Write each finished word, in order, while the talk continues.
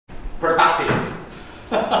productive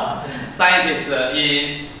scientists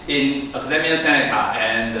in Academia Sinica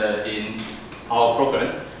and in our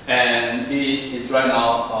program. And he is right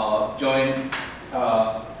now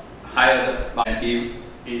hired, and he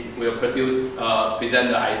will present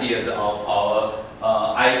the ideas of our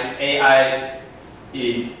AI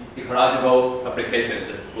in ecological applications.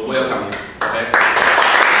 We welcome you. Okay.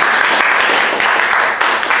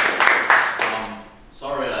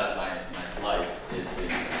 Sorry that my slide is in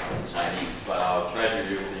Chinese, but I'll try to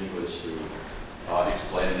use English to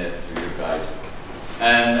explain it to you guys.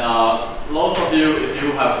 And lots of you, if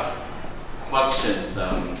you have questions,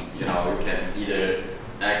 you can either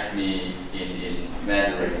ask me in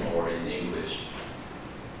Mandarin or in English.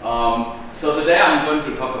 So today I'm going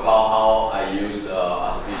to talk about how I use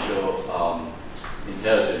artificial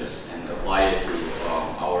intelligence and apply it to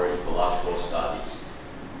our ecological studies.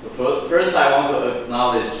 So first I want to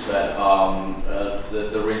acknowledge that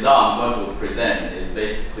the result I'm going to present is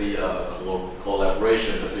basically a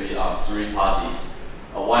collaboration between 3 parties.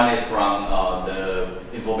 One is from the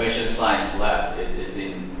information science lab. It's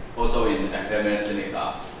also in Academia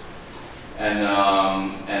Sinica. And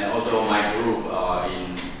also my group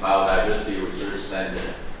in Biodiversity Research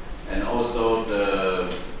Center, and also the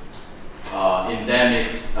Endemic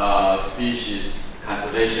Species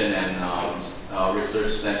Conservation and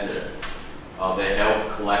Research Center. They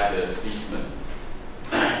help collect the specimen.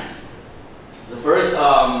 The first, I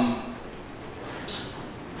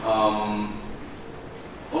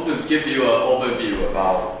want to give you an overview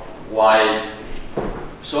about why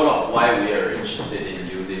we are interested in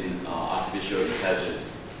using artificial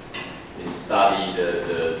intelligence in study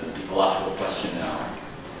the ecological question now.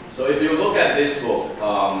 So if you look at this book,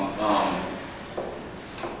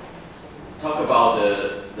 talk about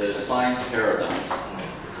the science paradigms.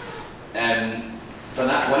 And when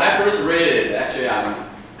I first read it, actually I'm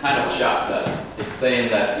kind of shocked that it's saying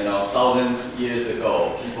that thousands of years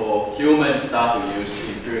ago, humans start to use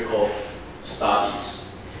empirical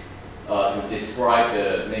studies to describe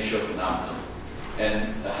the nature phenomena.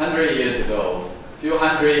 And a few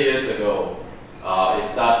hundred years ago, it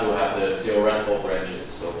started to have the theoretical branches.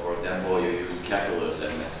 So for example, you use calculus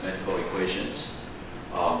and mathematical equations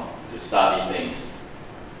to study things.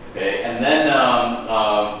 Okay, and then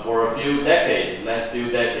for a few decades, last few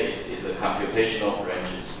decades, is the computational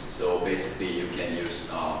branches. So basically, you can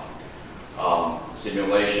use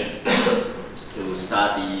simulation to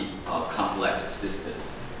study complex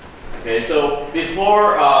systems. Okay, so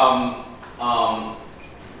before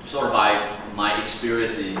sort of my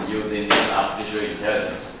experience in using artificial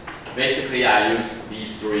intelligence, basically I use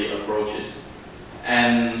these 3 approaches.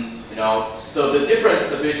 And so the difference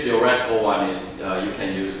between theoretical one is you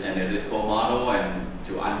can use analytical model and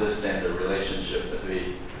to understand the relationship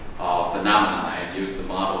between phenomena and use the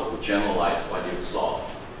model to generalize what you saw.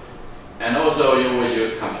 And also you will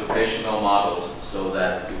use computational models so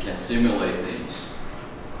that you can simulate things.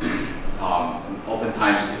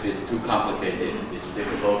 Oftentimes, if it's too complicated, it's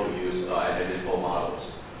difficult to use analytical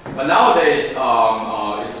models. But nowadays,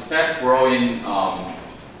 it's a fast-growing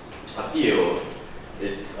field.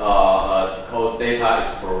 It's called data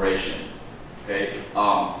exploration. Okay,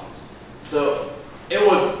 so it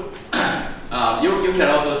would. You can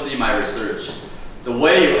also see my research. The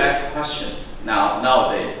way you ask a question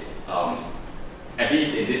nowadays, at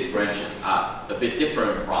least in these branches, are a bit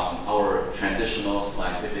different from our traditional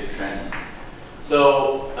scientific training.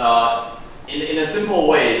 So, in a simple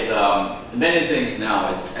way, many things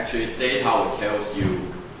now is actually data tells you,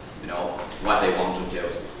 what they want to tell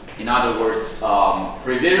you. In other words,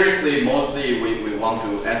 previously, mostly we want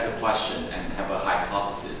to ask the question and have a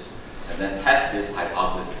hypothesis, and then test this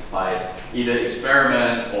hypothesis by either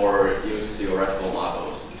experiment or use theoretical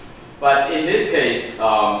models. But in this case,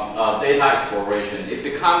 data exploration,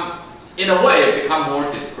 in a way, it becomes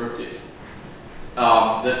more descriptive.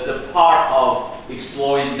 The part of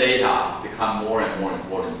exploring data become more and more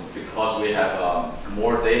important because we have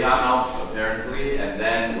more data now, apparently, and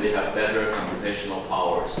then we have better computational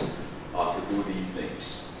powers to do these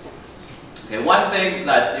things. Okay, one thing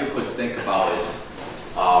that you could think about is,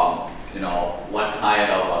 what kind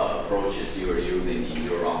of approaches you are using in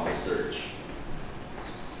your own research.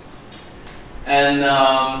 And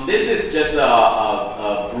this is just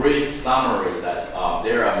a brief summary that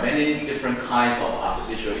there are many different kinds of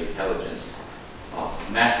artificial intelligence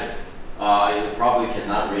methods. You probably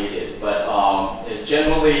cannot read it, but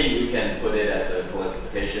generally you can put it as a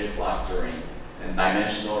classification, clustering, and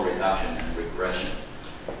dimensional reduction and regression.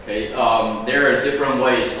 Okay, there are different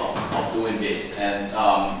ways of doing this, and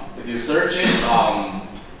if you search it,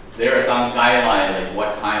 there are some guidelines, like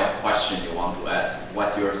what kind of question you want to ask,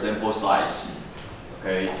 what's your sample size,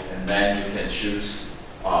 okay, and then you can choose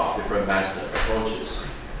different method approaches.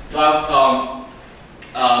 So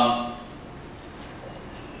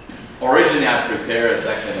originally I prepared a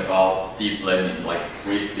section about deep learning, like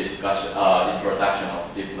brief discussion, introduction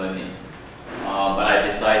of deep learning. But I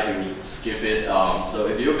decided to skip it. So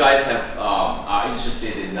if you guys are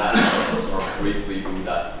interested in that, I'll sort of briefly do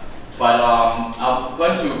that. But I'm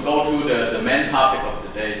going to go to the main topic of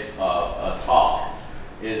today's talk.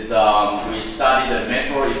 Is we study the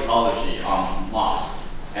macroecology on moths,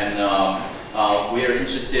 and we are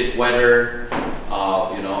interested whether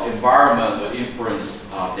environment will influence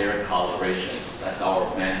their colorations. That's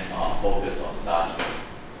our main focus of study.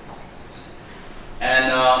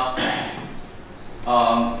 And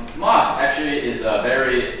moths actually is a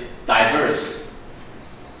very diverse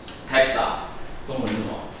taxa.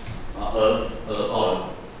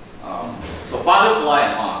 So butterfly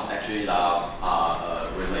and moths actually are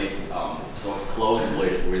related, so closely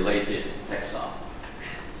related taxa.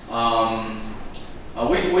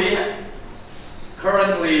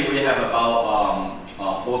 Currently we have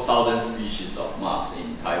about 4,000 species of moths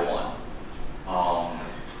in Taiwan.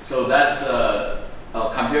 So that's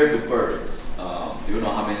compared to birds. Do you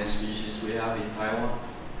know how many species we have in Taiwan?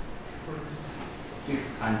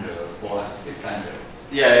 600 or 600.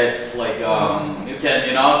 Yeah, it's like you can,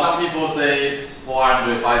 some people say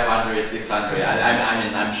 400, 500, 600. I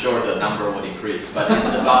mean, I'm sure the number would increase, but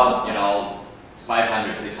it's about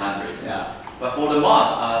 500, 600. Yeah. But for the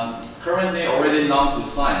moth, currently already known to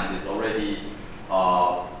science is already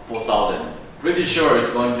 4,000. Pretty sure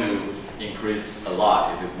it's going to increase a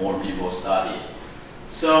lot if more people study.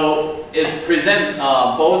 So it presents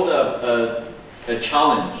both a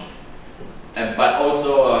challenge, but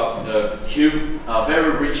also a huge,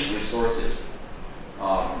 very rich resources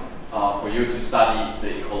for you to study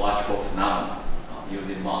the ecological phenomena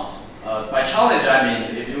using moths. By challenge, I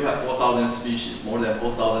mean if you have 4,000 species, more than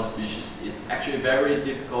 4,000 species, it's actually very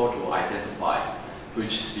difficult to identify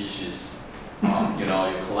which species. You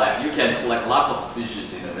can collect lots of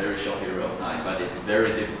species in a very short period of time, but it's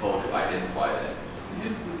very difficult to identify them. Is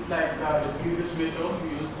it like the previous method we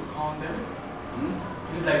used to count them?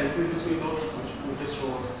 Is it like the previous method which we just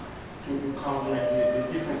showed to count like the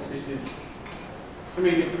different species? I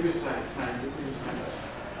mean the previous slide.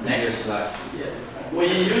 Next slide. Yeah. We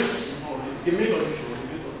use the middle.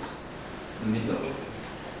 The middle.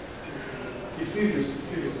 The previous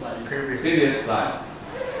slide. Previous slide.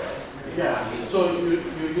 Yeah. So you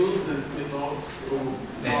use this method to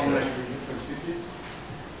count like the different species?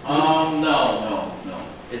 No.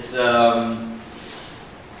 It's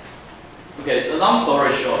okay. The long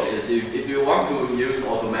story short is if you want to use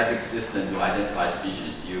automatic system to identify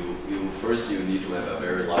species, you first need to have a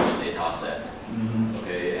very large data set.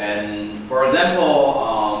 Okay, and for example,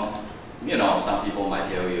 some people might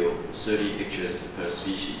tell you 30 pictures per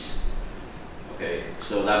species. Okay,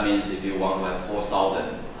 so that means if you want to have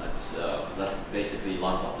 4,000, that's basically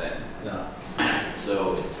lots of them. Yeah.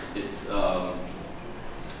 So it's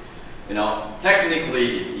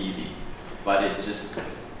technically it's easy, but it's just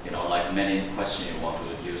like many questions you want to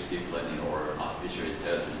use deep learning or artificial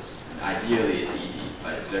intelligence. And ideally it's easy,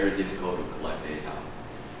 but it's very difficult to collect data.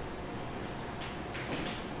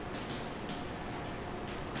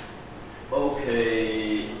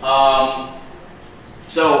 Okay.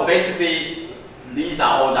 So basically, these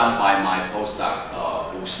are all done by my postdoc,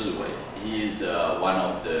 Wu Shiwei. He is one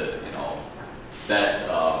of the best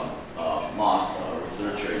moth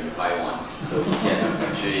researcher in Taiwan. So he can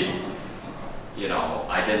actually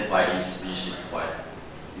identify these species quite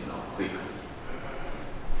quickly.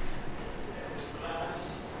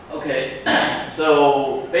 Okay.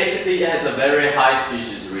 So basically, it has a very high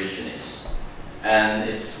species richness, and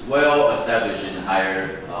it's well established in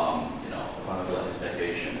higher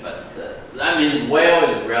classification. But that means well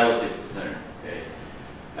is relative term. Okay,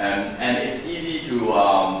 and it's easy to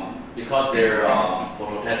because their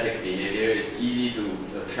photosynthetic behavior, it's easy to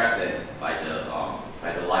track them by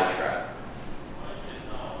the light trap.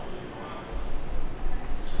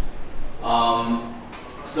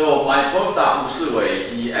 So my postdoc Wu Shiwei,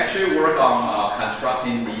 he actually worked on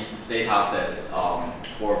constructing these data set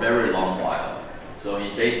for a very long while. So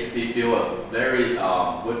he basically built a very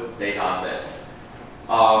good data set.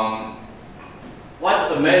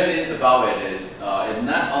 What's amazing about it is it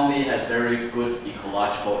not only has very good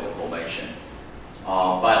ecological information,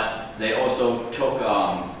 but they also took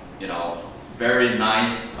very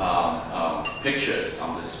nice pictures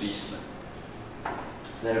on the specimen.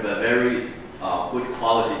 They have a very good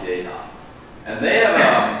quality data, and they have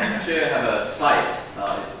actually have a site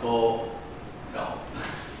It's called, no,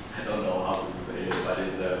 I don't know how to say it, but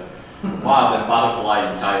it's a moth and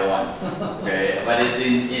butterfly in Taiwan. Okay, but it's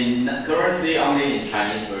currently only in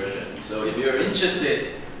Chinese version. So if you're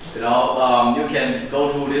interested, you know, you can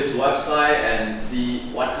go to this website and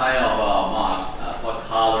see what kind of moths, what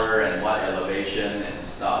color and what elevation and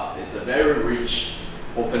stuff. It's a very rich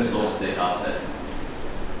open source data set.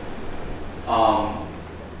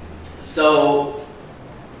 So,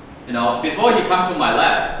 you know, before he come to my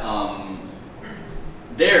lab,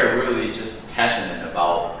 they're really just passionate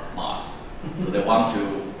about moths. So they want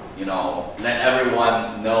to, you know, let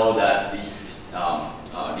everyone know that these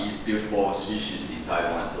beautiful species in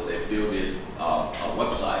Taiwan. So they build this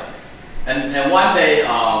website. And one day,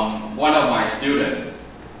 one of my students,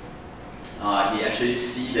 he actually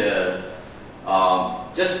see the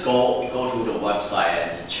just go to the website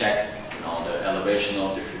and he check, you know, the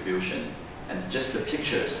elevational distribution and just the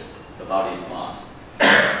pictures about these moths.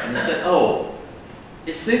 And he said, oh,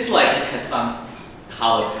 it seems like it has some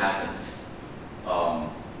color patterns,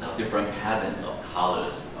 different patterns of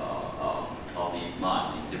colors of these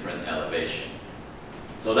moths in different elevation.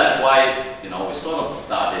 So that's why, you know, we sort of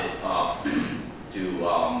started to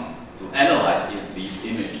analyze these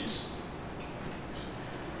images.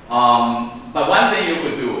 But one thing you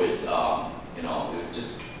could do is, you know, you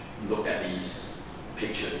just look at these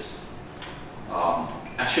pictures.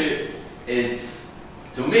 Actually,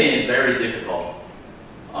 to me, it's very difficult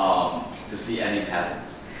to see any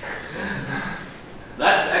patterns.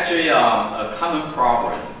 That's actually a common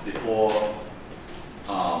problem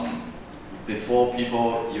before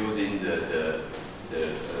people using the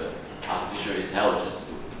artificial intelligence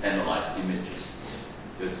to analyze images,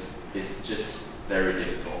 because it's just very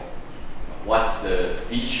difficult. What's the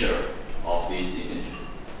feature of this image?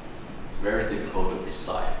 It's very difficult to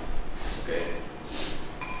decide. Okay.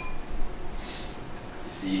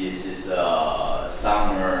 You see, this is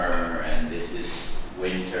summer, and this is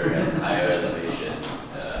winter and higher elevation.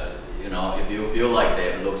 You know, if you feel like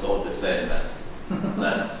they look all the same, that's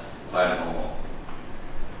quite normal.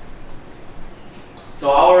 So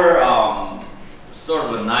our sort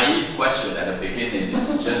of a naive question at the beginning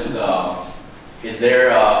is just, is there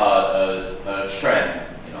a trend,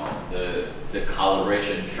 you know, the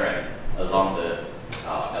coloration trend along the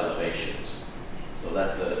elevations? So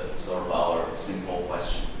that's a sort of our simple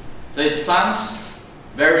question. So it sounds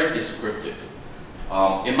very descriptive.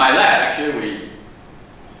 In my lab, actually, we,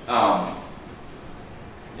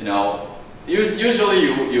 you know, usually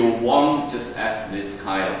you won't just ask this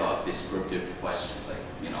kind of a descriptive question, like,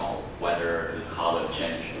 you know, whether the color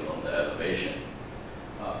change along the elevation,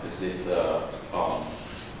 because it's a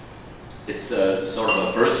sort of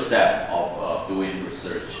a first step of doing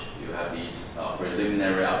research. You have these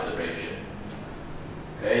preliminary observation.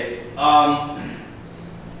 Okay,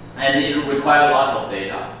 and it requires lots of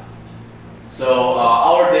data. So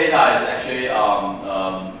our data is actually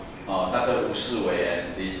Dr. Wu Shiwei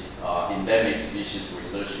and this Endemic Species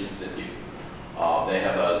Research Institute. They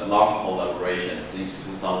have a long collaboration since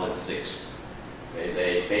 2006. Okay,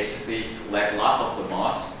 they basically collect lots of the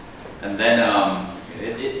moths, and then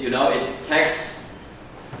you know, it takes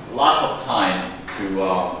lots of time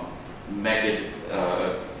to make it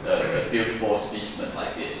a beautiful specimen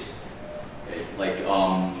like this. Okay, like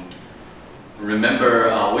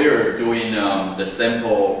remember we were doing the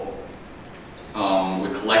sample we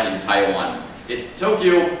collect in Taiwan. It took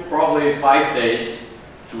you probably 5 days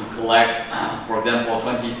to collect, for example,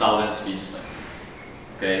 20,000 specimens.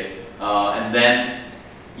 Okay, and then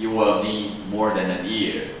you will need more than a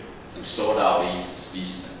year to sort out these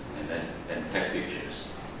specimens and then take pictures.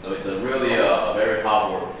 So it's really a very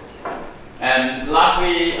hard work. And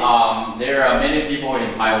luckily, there are many people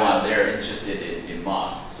in Taiwan. They are interested in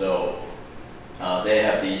moths. So they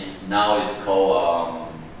have these. Now it's called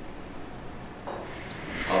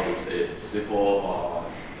how to say it? Civil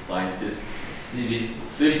scientists.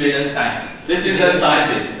 Citizen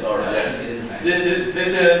scientists. Or yes,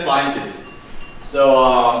 citizen scientists.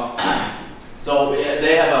 So so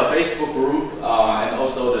they have a Facebook group and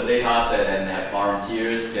also the data set, and have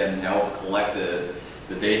volunteers can help collect the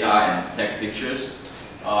data and take pictures.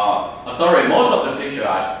 Sorry, most of the pictures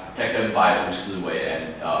are taken by Wu Shiwei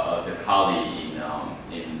and the colleague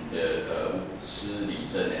in the Shi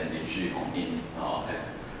Lizhen and Lin Xuhong in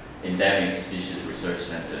Endemic Species Research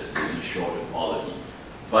Center to ensure the quality.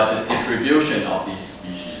 But the distribution of these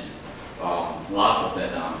species, lots of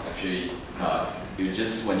them actually, you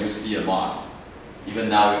just, when you see a moth, even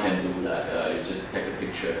now we can do that. You just take a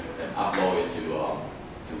picture and upload it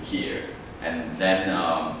to here, and then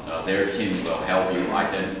their team will help you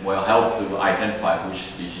to identify which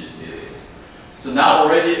species it is. So now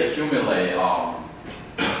already accumulate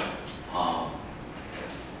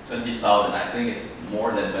 20,000. I think it's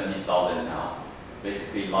more than 20,000 now.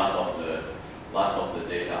 Basically, lots of the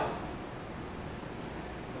data.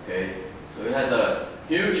 Okay, so it has a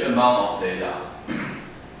huge amount of data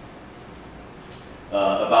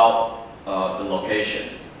about the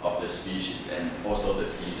location of the species and also the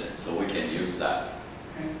season. So we can use that.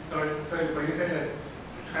 And sorry, but you said that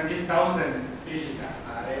 20,000 species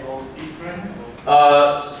are they all different?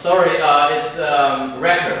 Sorry, it's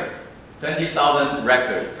record. 20,000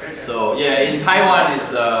 records. So yeah, in Taiwan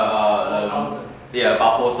it's yeah,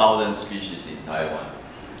 about 4,000 species in Taiwan.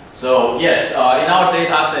 So yes, in our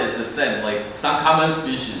data set it's the same. Like some common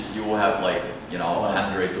species, you will have like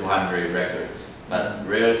 100, 200 records, but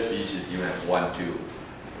rare species you have 1, 2,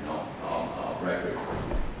 records.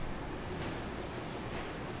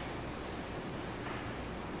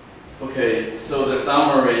 Okay, so the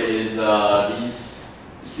summary is these.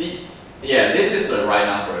 You see, yeah, this is the right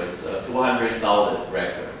number. It's 200,000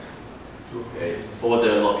 record. Okay, for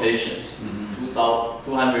the locations, it's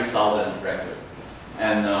 200,000 record,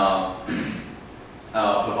 and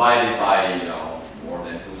provided by more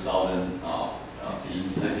than 2,000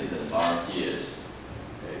 team citizen volunteers.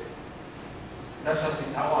 Okay. That was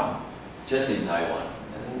in Taiwan. Just in Taiwan.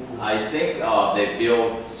 I think they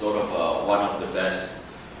built sort of one of the best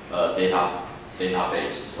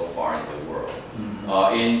database so far in the world.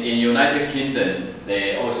 In United Kingdom,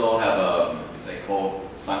 they also have they call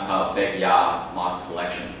Sinica backyard mass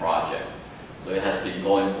collection project. So it has been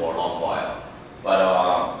going for a long while. But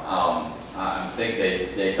I'm saying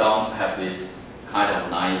they don't have this kind of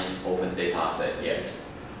nice open data set yet.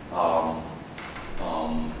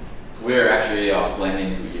 We're actually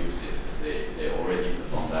planning to use it because they already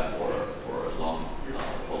performed that for a long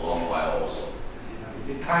while also. Is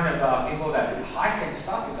it kind of people that hike and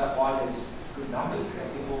stuff? Is that why there's good numbers?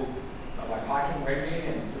 People like hiking regularly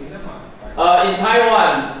and see them? In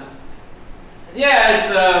Taiwan, yeah, it's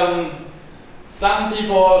some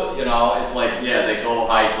people, it's like they go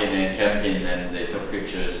hiking and camping and they took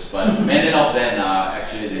pictures, but many of them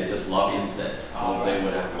actually they just love insects, so they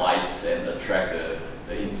would have lights and attract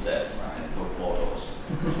the insects and took photos.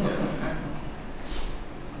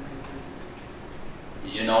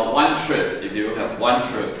 One trip, if you have one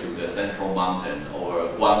trip to the central mountain or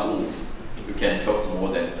Guangwu, you can take more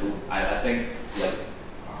than I think like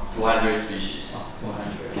 200 species.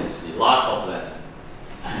 200. You can see lots of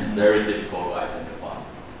them. Very difficult to identify.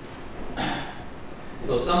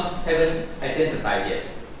 So some haven't identified yet.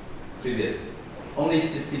 Previous, only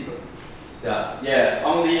 60%. Yeah,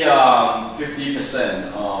 only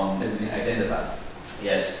 50% has been identified.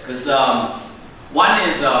 Yes, because one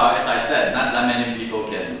is, as I said, not that many people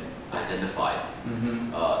can identify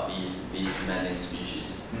these many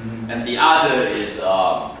species. And the other is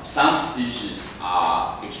some species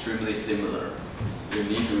are extremely similar. You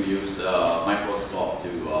need to use a microscope to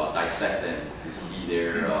dissect them to see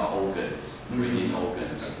their organs, breathing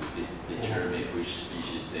organs, to determine which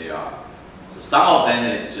species they are. So some of them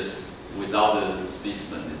is just without the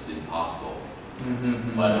specimen it's impossible.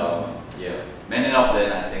 But yeah, many of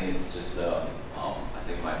them I think it's just I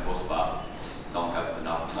think my postdoc don't have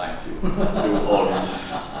enough time to do all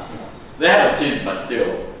these. They have a team, but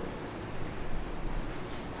still.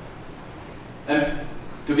 And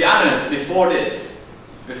to be honest,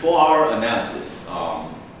 before our analysis,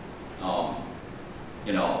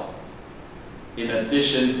 in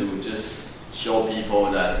addition to just show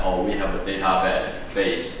people that we have a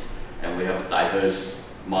database and we have a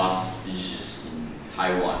diverse moss species in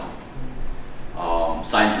Taiwan,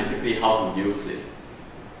 scientifically how to use it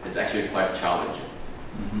is actually quite challenging.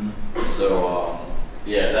 So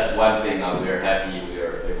yeah, that's one thing we're happy we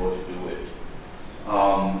are able to do it.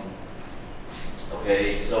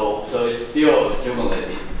 Okay, so it's still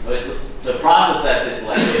accumulating. So the process is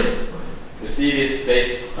like this. You see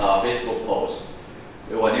this Facebook post.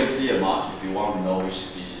 When you see a moth, if you want to know which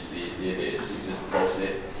species it is, you just post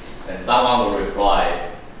it, and someone will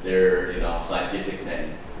reply their scientific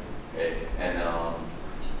name, okay, and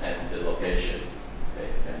the location, okay,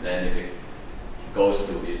 and then it goes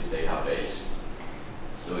to this database.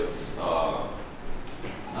 So it's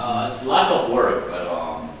lots of work, but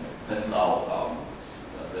turns out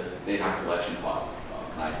the data collection part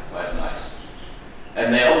quite nice.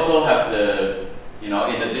 And they also have the, in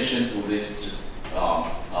addition to this, just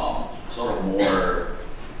sort of more,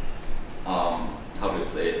 how to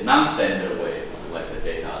say it, non-standard way to collect the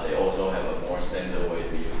data. They also have a more standard way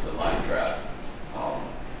to use the live trap.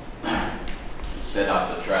 Set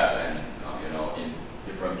up the trap and, in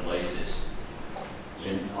different places.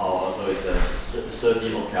 So it's a 30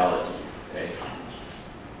 locality, okay?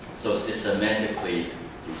 So systematically,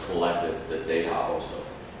 you collect the data also.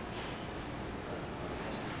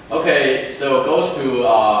 Okay, so it goes to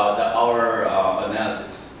our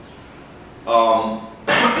analysis. So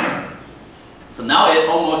now it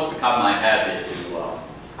almost become my habit to,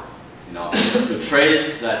 to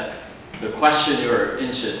trace that the question you're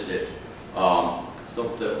interested. So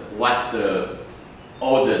what's the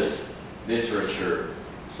oldest literature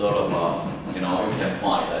sort of you can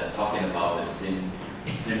find that talking about the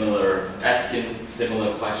asking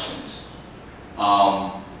similar questions.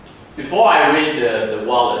 Before I read the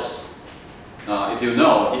Wallace, if you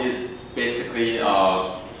know, he is basically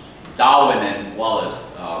Darwin and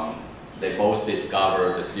Wallace. They both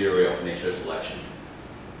discovered the theory of natural selection.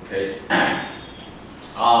 Okay.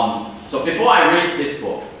 So before I read this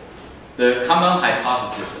book, the common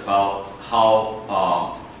hypothesis about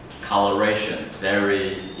how coloration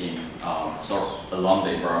vary in sort of along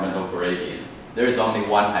the environmental gradient, there is only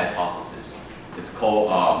one hypothesis. It's called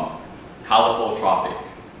colorful tropic.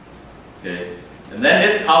 Okay, and then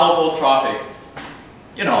this colorful tropic,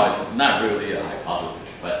 it's not really a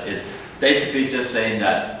hypothesis, but it's basically just saying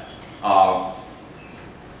that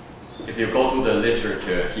if you go to the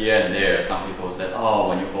literature here and there, some people said, oh,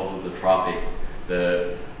 when you go to the tropic,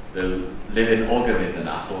 the living organisms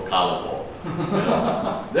are so colorful.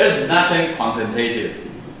 There's nothing quantitative,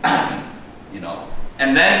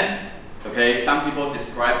 And then, okay, some people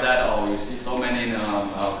describe that, oh, you see so many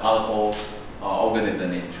colorful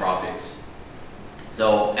organisms in tropics.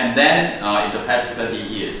 So, and then in the past 30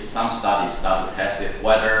 years, some studies start to test it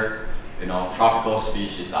whether tropical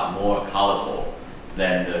species are more colorful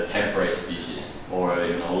than the temperate species, or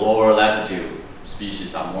lower latitude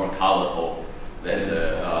species are more colorful than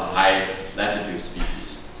the high latitude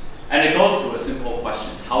species. And it goes to a simple question: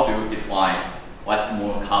 how do you define what's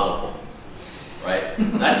more colorful? Right?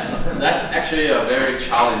 That's actually a very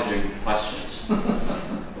challenging question.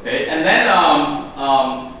 Okay, and then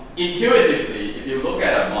intuitively, if you look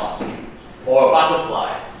at a moth or a butterfly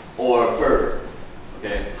or a bird,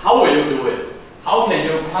 okay, how will you do it? How can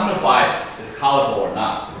you quantify it's colorful or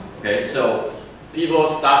not? Okay, so people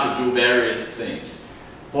start to do various things.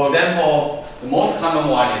 For example, the most common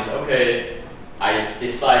one is, okay, I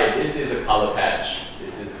decide this is a color patch,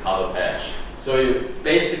 this is a color patch. So you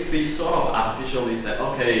basically sort of artificially said,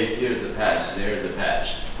 okay, here's the patch, there's the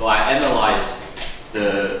patch. So I analyze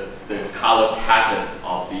the color pattern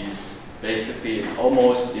of these. Basically, it's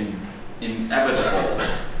almost inevitable.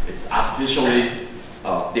 It's artificially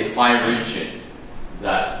defined region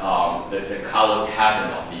that the color pattern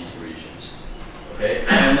of these regions. Okay,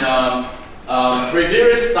 and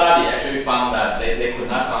previous study actually found that they could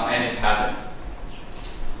not find any pattern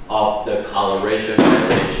of the coloration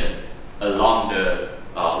variation along the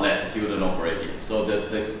latitudinal gradient. So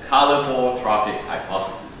the colorful tropic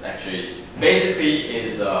hypothesis actually basically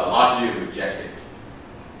is largely rejected.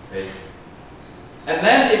 Okay. And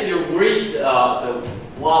then if you read the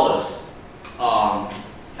Wallace, I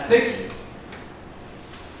think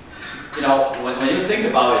when you think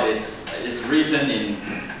about it, it's written in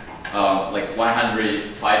like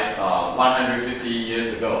 150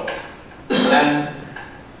 years ago. And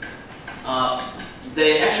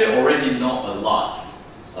they actually already know a lot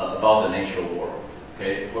about the natural world.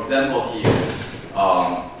 Okay, for example, here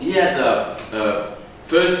he has a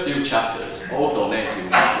first few chapters all donate to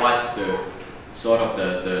what's the sort of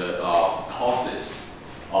the causes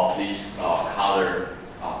of these color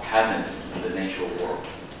patterns in the natural world.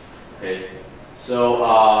 Okay, so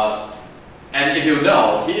and if you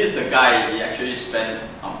know, he is the guy. He actually spent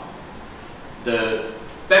the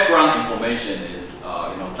background information is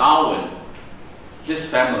Darwin. His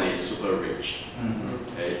family is super rich.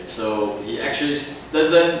 Okay, so he actually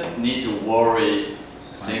doesn't need to worry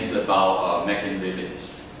things about making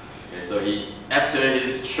livings. Okay, so he after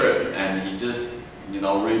his trip and he just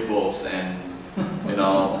read books and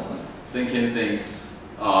thinking things,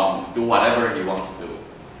 do whatever he wants to do.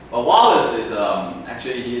 But Wallace is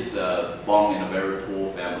actually he's born in a very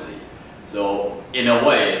poor family. So in a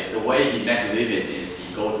way, the way he make living is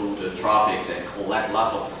he go to the tropics and collect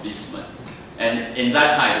lots of specimens. And in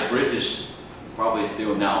that time, the British, probably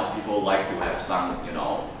still now, people like to have some,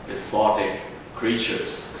 exotic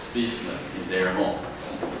creatures, specimen in their home.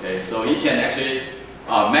 Okay, so he can actually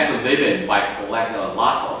make a living by collecting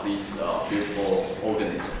lots of these beautiful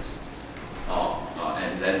organisms,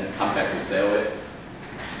 and then come back to sell it.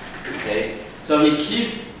 Okay, so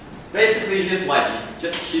he basically his life, he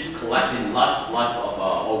just keep collecting lots of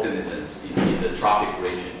organisms in the tropic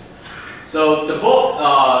region. So the book,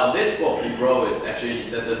 this book he wrote is actually, he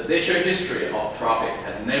said the nature history of tropic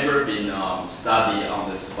has never been studied on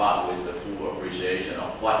the spot with the full appreciation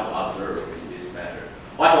of what to observe in this matter.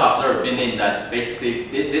 What to observe meaning that basically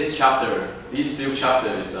this chapter, these few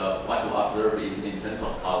chapters, what to observe in terms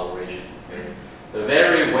of coloration. Okay? The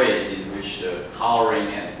very ways in which the coloring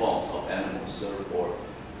and forms of animals serve for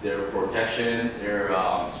their protection, their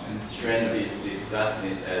strength is discussed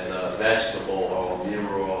as a vegetable or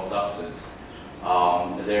mineral substance.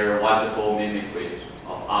 Their wonderful mimicry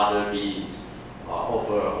of other beings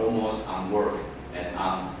offer almost unworked and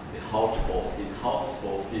unintelligible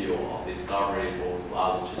field of discovery for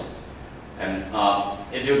biologists. And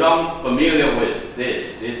if you're not familiar with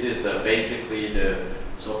this is basically the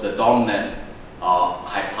sort of the dominant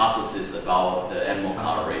hypothesis about the animal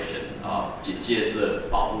coloration, 警戒色、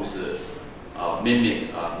保护色, mimic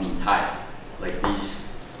拟态, like these.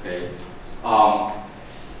 Okay.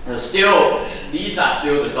 Still, these are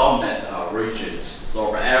still the dominant regions,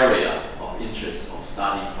 sort of area of interest of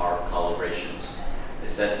study colorations. They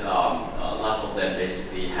said lots of them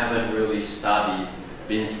basically haven't really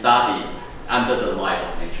been studied under the light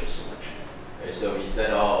of nature selection. Okay, so he said,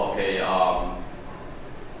 oh, okay,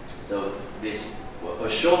 so this will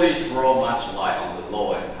surely throw much light on the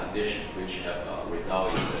law and conditions which have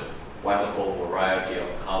resulted in the wonderful variety of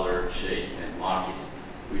color, shape, and marking,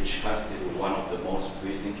 which constitute one of the most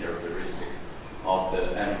pleasing characteristics of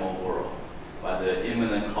the animal world, but the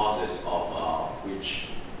imminent causes of which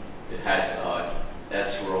it has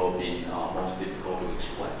after been most difficult to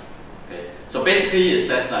explain. Okay, so basically it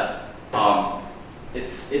says that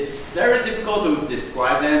it's very difficult to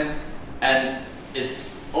describe them, and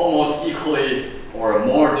it's almost equally or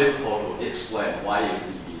more difficult to explain why you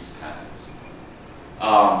see these patterns.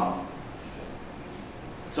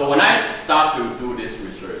 So when I start to do this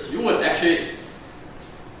research, you would actually,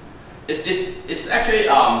 it's actually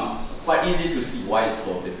quite easy to see why it's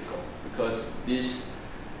so difficult, because these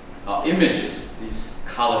images, these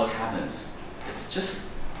color patterns, it's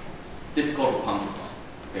just difficult to quantify.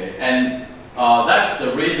 Okay, and that's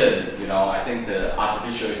the reason, you know, I think the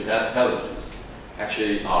artificial intelligence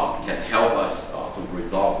actually can help us to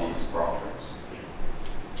resolve these problems.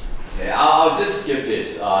 Okay, I'll just skip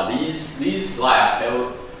this. These slides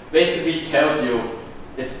basically tells you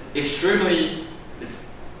it's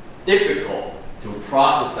difficult to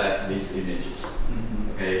process these images.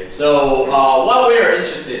 Mm-hmm. Okay, so what we are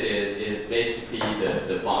interested in is basically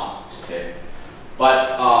the moths. Okay,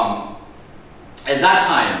 but at that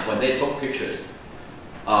time when they took pictures,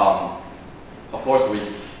 of course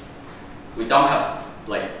we don't have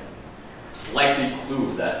like slightly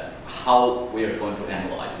clue that how we are going to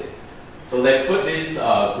analyze it. So they put these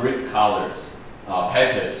Greek colors,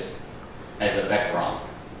 papers, as a background.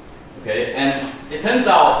 Okay, and it turns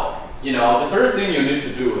out, you know, the first thing you need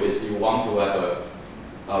to do is you want to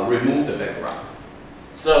have remove the background.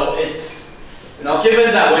 So it's, you know,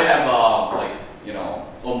 given that we have like, you know,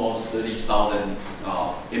 almost 30,000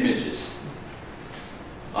 images,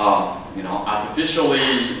 you know,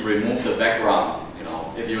 artificially remove the background. You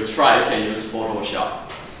know, if you try, you can use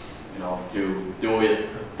Photoshop, you know, to do it.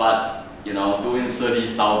 But you know, doing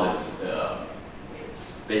 30,000,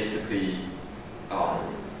 it's basically,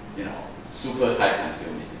 you know, super time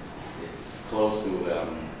consuming. It's close to,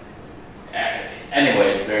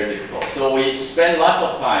 anyway, it's very difficult. So we spend lots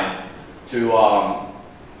of time to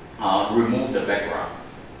remove the background.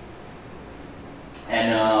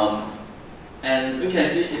 And you can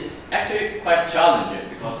see it's actually quite challenging,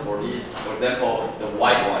 because for these, for example, the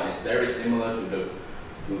white one is very similar to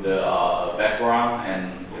the background,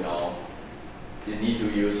 and you know, you need to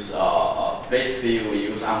use basically we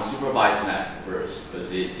use unsupervised math first, because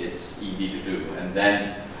it's easy to do, and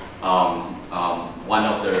then one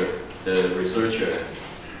of the researcher,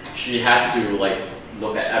 she has to like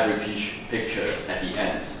look at every picture at the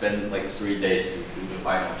end, spend like 3 days to do the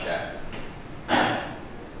final check.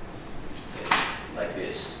 Like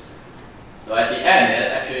this. So at the end,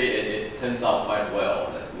 it turns out quite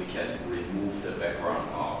well that we can remove the background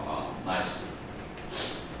nicely.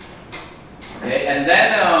 Okay, and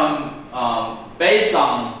then based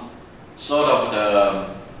on sort of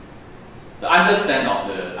the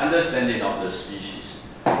understanding of the species,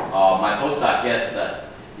 my postdoc guessed that,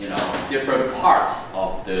 you know, different parts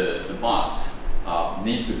of the moths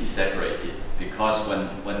needs to be separated, because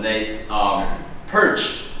when they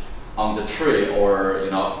perch on the tree, or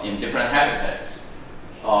you know, in different habitats,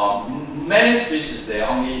 many species, they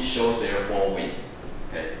only show their forewing.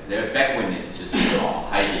 Okay, their back wing is just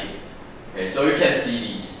hiding. Okay, so you can see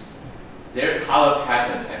these. Their color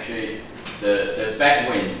pattern, actually, the back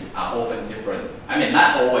wing are often different I mean,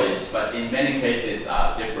 not always, but in many cases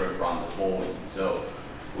are different from the following. So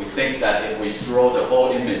we think that if we throw the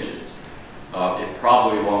whole images, it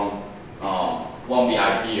probably won't be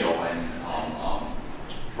ideal and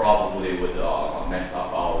probably would mess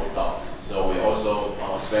up our results. So we also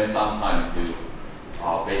spend some time to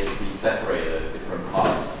basically separate the different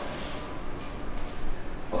parts.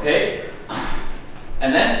 Okay,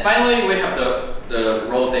 and then finally we have the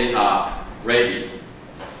raw data ready.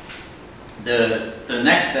 The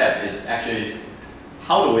next step is actually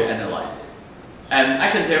how do we analyze it? And I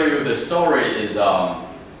can tell you the story is I'm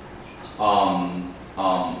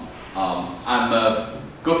a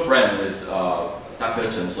good friend with Dr.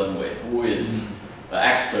 Chen who is an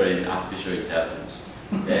expert in artificial intelligence.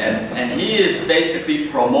 and he is basically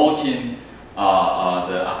promoting the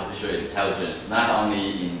artificial intelligence not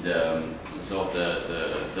only in the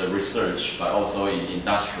the research but also in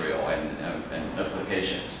industrial and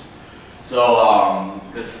applications. So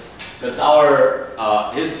because his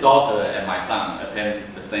daughter and my son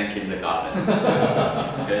attend the same kindergarten.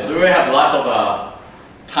 Okay, so we have lots of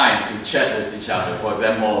time to chat with each other. For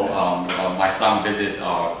example, my son visit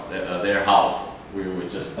their house. We were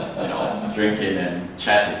just drinking and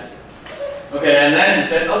chatting. Okay, and then he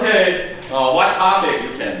said, okay, what topic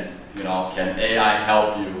you can AI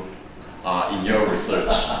help you in your research?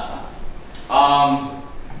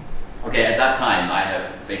 Okay, at that time I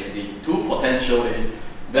have basically two potentially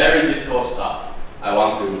very difficult stuff I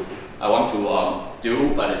want to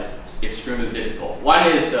do, but it's extremely difficult. One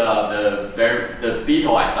is the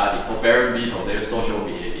beetle I studied, called barren beetle, their social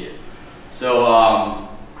behavior. So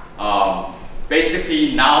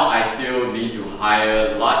basically now I still need to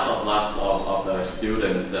hire lots of the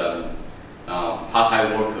students,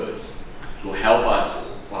 part-time workers, to help us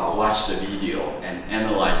watch the video and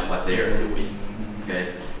analyze what they are doing.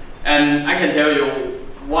 Okay, and I can tell you,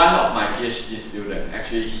 one of my PhD students,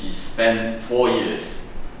 actually he spent 4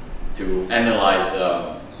 years to analyze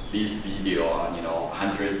this video,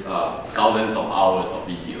 hundreds, thousands of hours of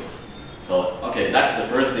videos. So, okay, that's the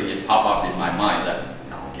first thing that popped up in my mind, that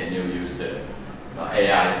can you use the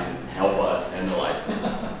AI to help us analyze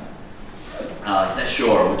this? He said,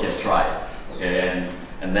 sure, we can try. Okay,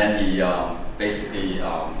 and then he basically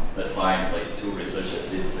assigned like 2 research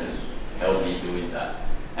assistants help me doing that.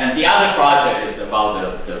 And the other project is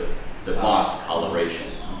about the moth coloration.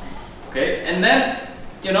 Okay, and then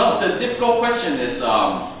the difficult question is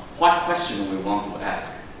what question we want to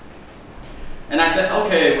ask. And I said,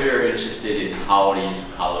 okay, we're interested in how these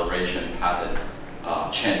coloration patterns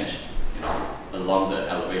change, along the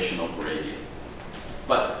elevational gradient.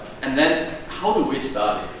 And then how do we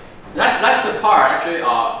study? That's the part actually.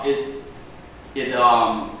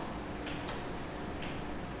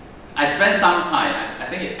 I spent some time. I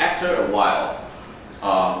think after a while.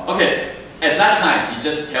 Okay, at that time he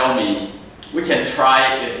just tell me we can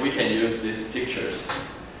try if we can use these pictures,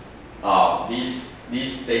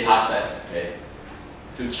 these data set, okay,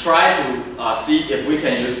 to try to see if we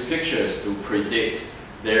can use pictures to predict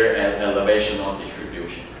their elevational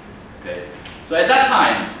distribution. Okay, so at that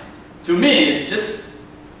time, to me, it's just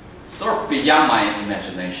sort of beyond my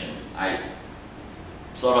imagination. I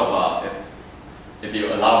sort of, if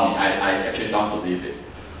you allow me, I actually don't believe it.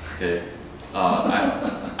 Okay,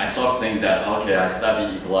 I sort of think that, okay, I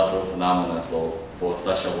study ecological phenomena for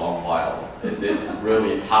such a long while. Is it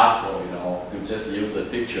really possible, to just use a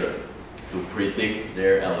picture to predict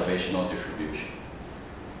their elevational distribution?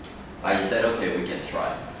 But he said, okay, we can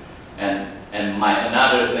try. And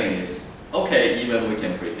another thing is, okay, even we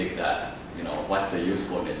can predict that, what's the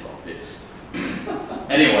usefulness of this?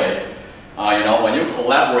 Anyway, when you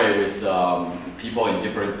collaborate with people in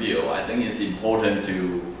different fields, I think it's important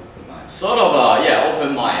to sort of,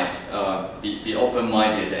 be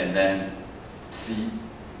open-minded and then see,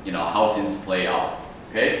 how things play out.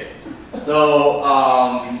 Okay, so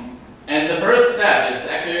and the first step is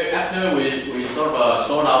actually after we sort of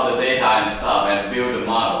sort out the data and stuff and build a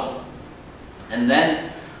model, and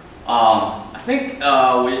then I think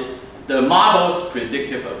the model's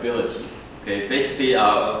predictive ability. Okay, basically,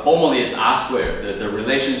 formally is R squared, the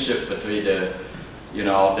relationship between the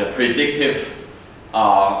predictive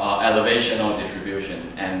elevational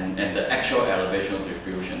distribution and the actual elevational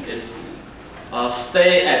distribution. It's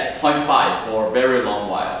stay at 0.5 for a very long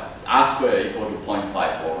while. R squared equal to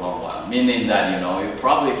 0.5 for a long while, meaning that you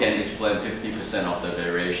probably can explain 50% of the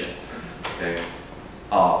variation, okay,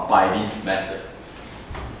 by this method.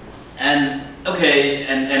 And okay,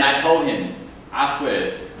 and I told him R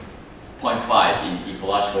squared 0.5 in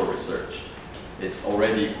ecological research. It's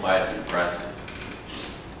already quite impressive.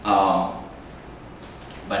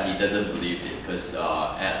 but he doesn't believe it because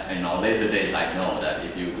in our later days I know that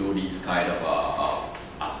if you do these kind of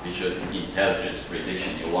artificial intelligence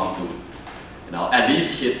prediction, you want to at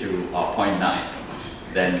least hit to 0.9,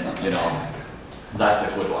 then that's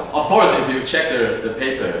a good one. Of course, if you check the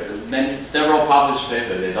paper, then several published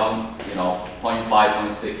papers, they don't 0.5,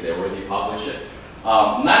 0.6, they already publish it.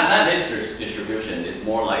 Not this distribution, it's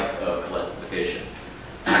more like a classification.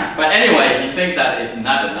 But anyway, he thinks that it's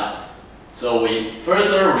not enough. So we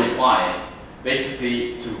further refine,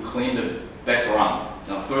 basically to clean the background,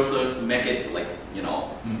 further make it like,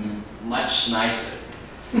 much nicer.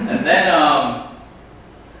 And then,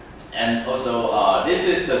 and also, this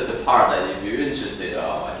is the part that if you're interested,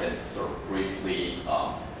 I can sort of briefly.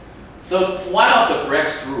 So one of the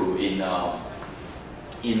breakthrough in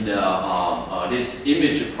this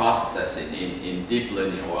image processing in deep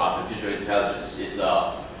learning or artificial intelligence is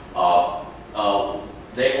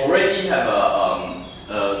they already have a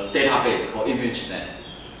database called ImageNet,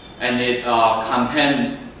 and it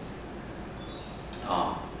contains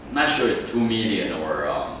not sure it's 2 million or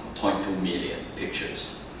 0.2 million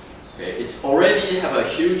pictures. Okay, it's already have a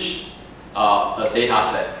huge data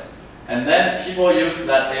set, and then people use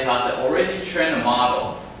that data set already train a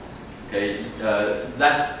model. Okay,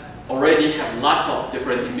 that already have lots of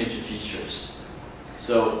different image features.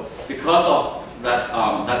 So because of that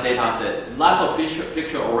that data set, lots of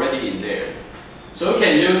picture already in there. So you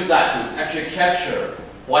can use that to actually capture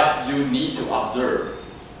what you need to observe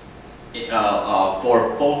for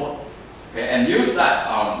both. Okay, and use that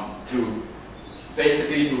to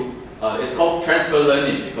basically to it's called transfer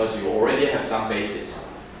learning because you already have some basis,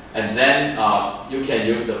 and then you can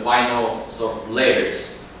use the final sort of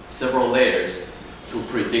layers, several layers, to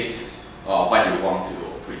predict what you want to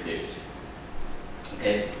predict.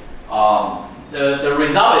 Okay, the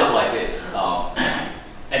result is like this.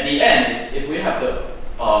 At the end, if we have the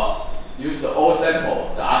use the old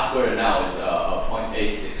sample, the R-squared now is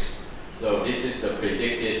 0.86. So this is the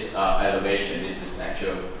predicted elevation. This is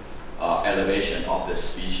actual elevation of the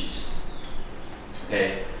species.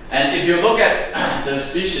 Okay, and if you look at the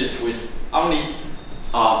species with only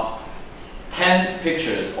 10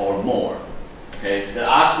 pictures or more, okay, the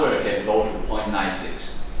R-squared can go to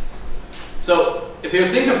 0.96. So if you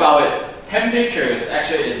think about it, 10 pictures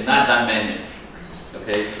actually is not that many.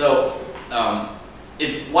 Okay, so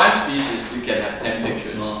if one species you can have 10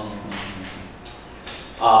 pictures,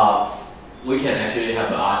 we can actually have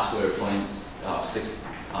an R-squared 0.96.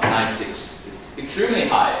 It's extremely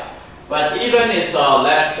high, but even it's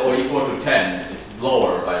less or equal to 10, it's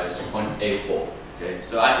lower by 0.84. Okay,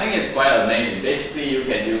 so I think it's quite amazing. Basically, you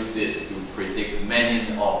can use this to predict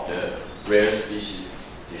many of the rare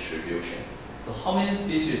species distribution. So how many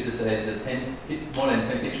species is there? Is it more than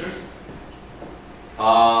 10 pictures? I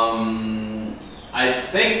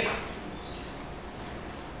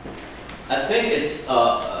think it's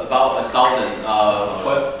about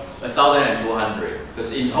 1,200.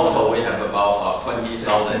 Because in total we have about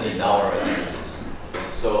 20,000 in our analysis.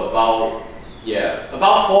 So about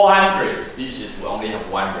 400 species we only have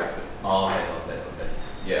one record. Oh, okay.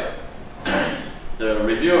 Yeah. The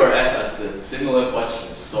reviewer asked us the similar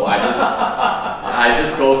questions, so I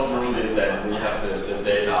just go through this and we have the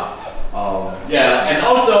data. And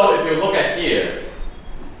also if you look at here,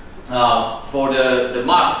 for the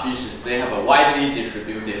moth species, they have a widely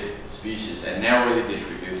distributed species and narrowly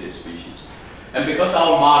distributed species. And because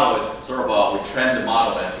our model is sort of we train the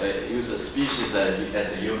model as use a species as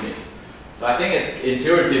a unit. So I think it's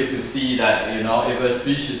intuitive to see that if a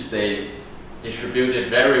species they distributed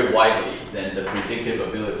very widely, then the predictive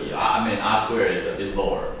ability, R-squared is a bit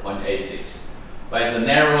lower, 0.86. But it's a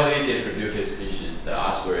narrowly distributed species, the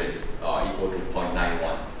R-squared is equal to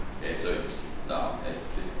 0.91. Okay, so it's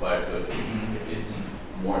quite good if it's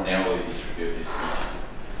more narrowly distributed species.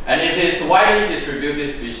 And if it's widely distributed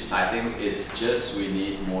species, I think it's just we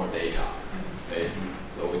need more data. Okay?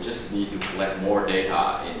 So we just need to collect more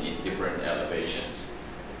data in different elevations.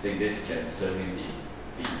 I think this can certainly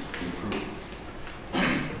be improved.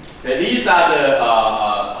 Okay, these are the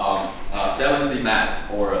 7C map,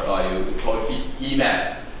 or you call it heat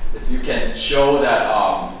map. You can show that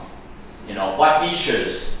what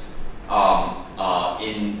features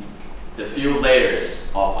in the few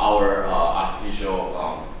layers of our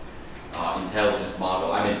artificial intelligence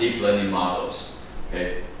model, deep learning models.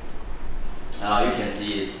 Okay, you can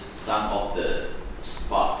see it's some of the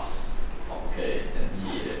spots. Okay, and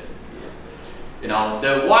here.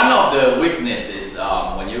 One of the weaknesses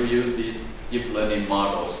when you use these deep learning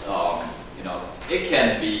models,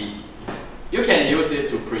 you can use it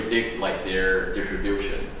to predict like their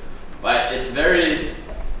distribution, but it's very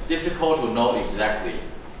difficult to know exactly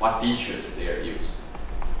what features they are used.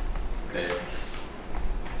 Okay.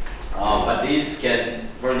 But these can,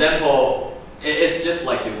 for example, it's just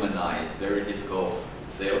like human eye. It's very difficult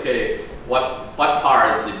to say, okay, what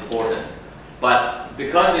part is important? But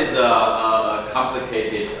because it's a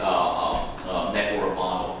complicated network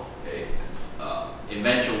model, okay,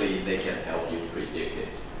 eventually they can help you predict it.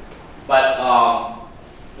 But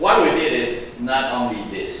what we did is not only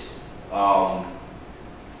this.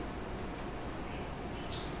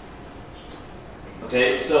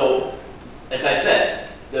 Okay, so as I said,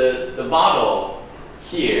 the model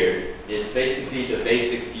here is basically the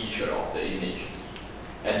basic feature of the images.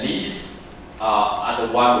 And these are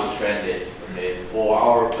the one we trained it, okay, for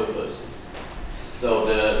our purposes. So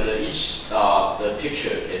the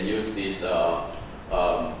picture can use this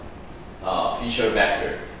feature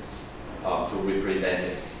vector to represent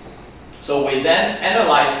it. So we then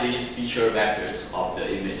analyze these feature vectors of the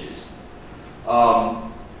images.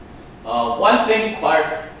 One thing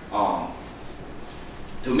quite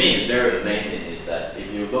to me is very amazing is that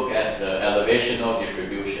if you look at the elevational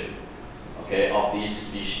distribution, okay, of these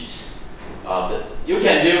species, you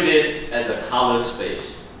can view this as a color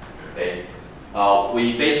space. Okay,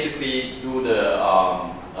 we basically do the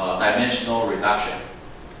dimensional reduction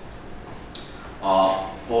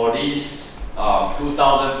for these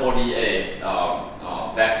 2048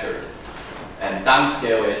 vector, and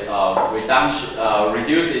downscale it,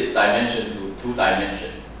 reduce its dimension to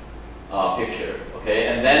 2-dimension picture. Okay,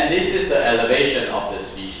 and then this is the elevation of the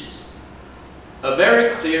species. A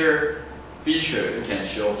very clear feature you can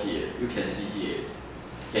show here, you can see here is,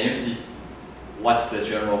 can you see what's the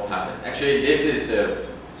general pattern? Actually, this is the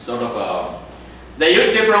sort of they use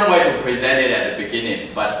different way to present it at the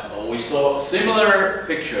beginning, but we saw similar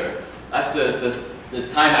picture. That's the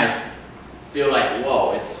time I feel like,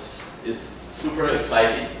 whoa, it's super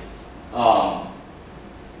exciting.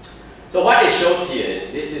 So what it shows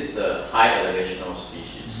here, this is the high elevational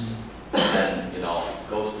species, and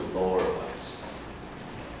goes to lower ones.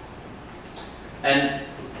 And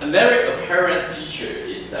a very apparent feature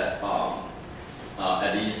is that,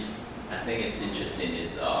 at least I think it's interesting,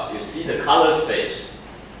 is you see the color space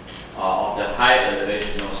of the high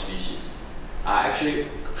elevational species are actually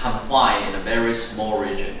confined in a very small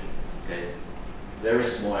region. Okay, very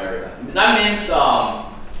small area. That means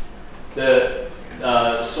the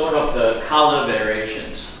sort of the color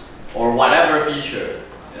variations or whatever feature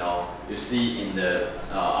you see in the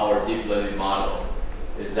our deep learning model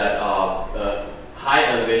is that high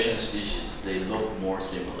elevation species, they look more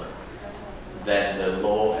similar than the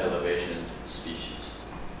low elevation species.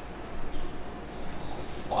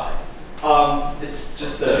 Why? It's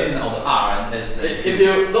just the if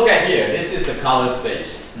you look at here, this is the color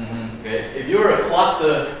space. Okay, if you're a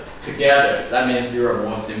cluster together, that means you are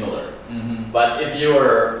more similar. But if you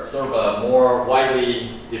are sort of a more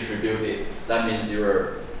widely distributed, that means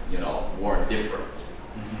you're more different.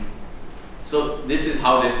 So this is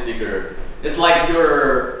how this figure. It's like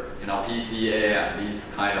your PCA and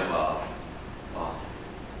these kind of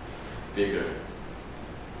figure.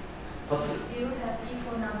 Do you have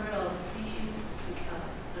equal number of species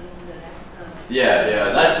going to the left?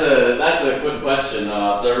 Yeah, that's a good question.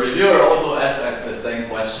 The reviewer also asked the same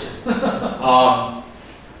question.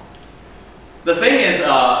 The thing is,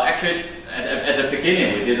 actually, at the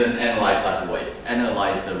beginning, we didn't analyze that way,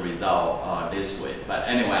 analyze the result this way. But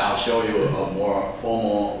anyway, I'll show you more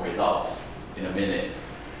formal results in a minute.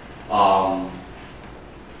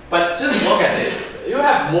 But just look at this. You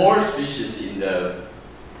have more species in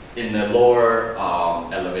the lower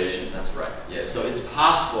elevation. That's right. Yeah. So it's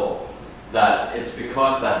possible that it's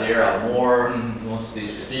because that there are more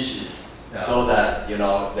species, yeah. So that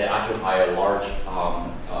they occupy a large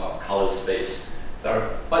color space. So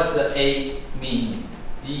what's the A mean?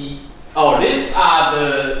 D. Oh, these are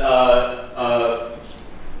the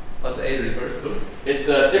what the A refers to? It's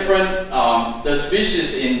a different the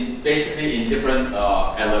species basically in different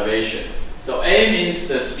elevation. So A means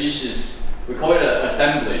the species. We call it an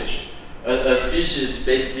assemblage. A species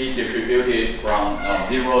basically distributed from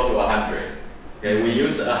 0 to 100. Okay, we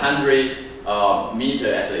use 100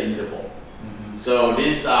 meter as an interval. So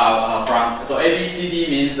these are so ABCD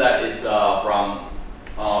means that it's from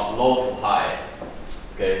low to high.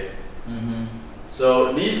 Okay.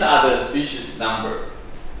 So these are the species number.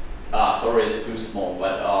 Sorry, it's too small,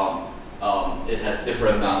 but it has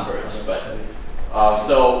different numbers. But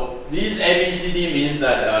so these ABCD means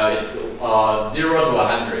that it's 0 to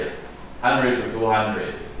 100, 100 to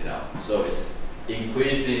 200. So it's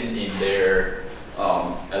increasing in their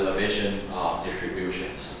elevation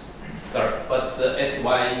distributions. Sorry, what's the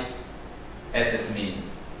SY SS means?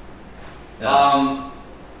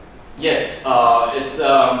 Yes,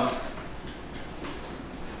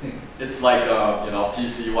 it's like you know,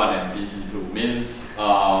 PC1 and PC2 means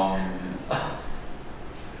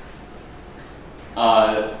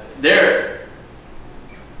there.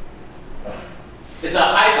 It's a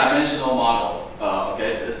high dimensional model.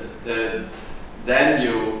 Okay, then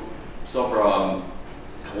you sort of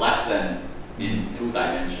collapse them in 2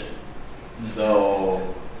 dimensions.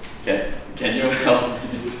 So can you help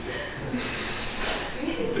me?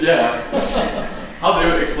 Yeah. How do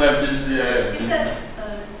you explain PCA? It's a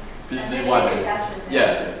PC1. reduction.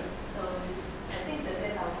 Yeah. So I think the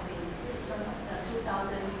data was in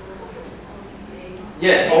 2048.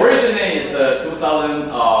 Yes, originally it's the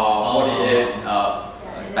 2048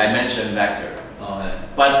 dimension vector. Okay.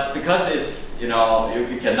 But because it's, you know,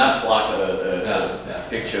 you cannot plug the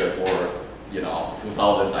picture for, you know,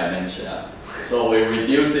 2000 dimension. Yeah. So we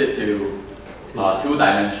reduce it to 2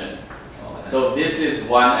 dimension. Okay. So this is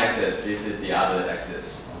one axis, this is the other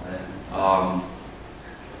axis. Okay.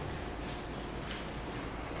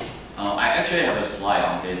 I actually have a slide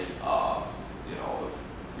on this, you know,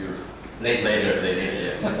 later,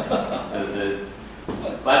 yeah.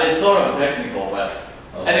 But it's sort of technical, but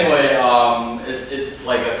anyway, it's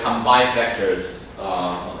like a combined vectors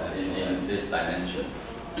in this dimension.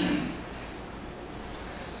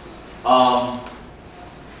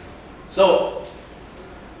 So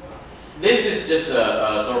this is just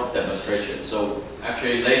a sort of demonstration. So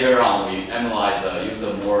actually later on we analyze use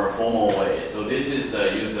a more formal way. So this is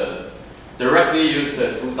directly use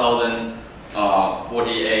the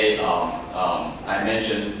 2048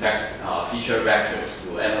 dimension feature vectors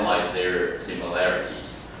to analyze their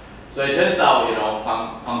similarities. So it turns out, you know,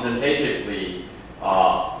 quantitatively,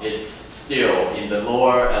 it's still in the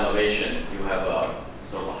lower elevation. You have a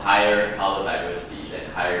sort of higher color diversity than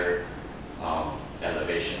higher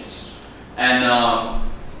elevations, and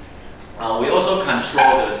we also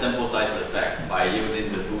control the sample size effect by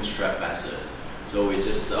using the bootstrap method. So we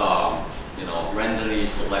just you know, randomly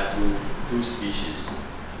select two species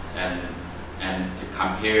and to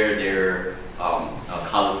compare their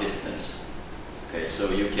color distance. Okay, so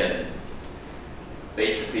you can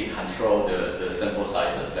basically control the sample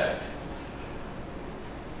size effect.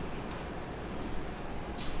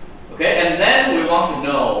 Okay, and then we want to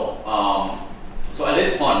know, so at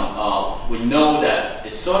this point, we know that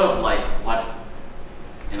it's sort of like what,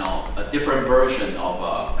 you know, a different version of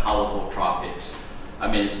colorful tropics. I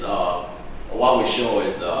mean, what we show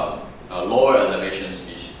is lower elevation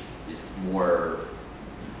species is more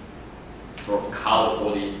sort of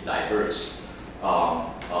colorfully diverse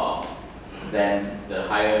than the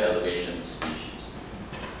higher elevation species.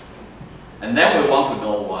 And then we want to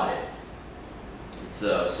know why. It's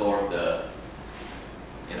sort of the,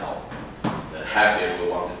 you know, the habit we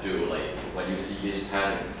want to do. Like when you see this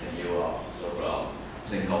pattern, can you sort of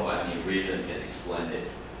think of any reason can explain it?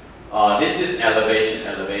 This is elevation.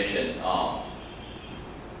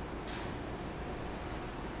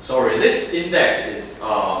 Sorry, this index is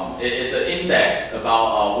it's an index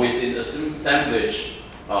about within-assemblage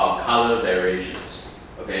color variations.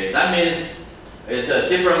 Okay, that means it's a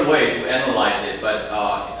different way to analyze it, but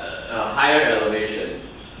a higher elevation,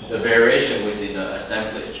 the variation within the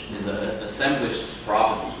assemblage is an assemblage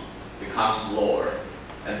property becomes lower,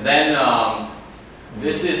 and then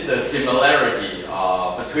this is the similarity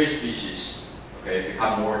between species. Okay,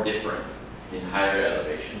 become more different in higher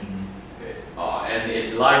elevation. Okay, and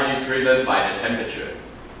it's largely driven by the temperature.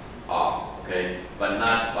 Okay, but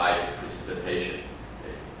not by precipitation.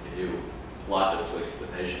 Okay? If you plot the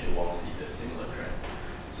precipitation, you won't see the similar trend.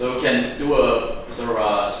 So we can do a sort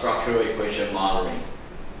of structural equation modeling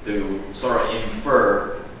to sort of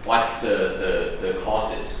infer what's the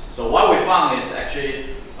causes. So what we found is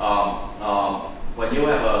actually when you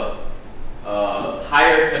have a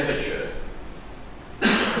higher temperature,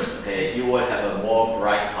 okay, you will have a more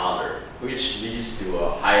bright color, which leads to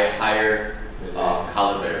a higher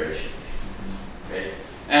color variation. Okay,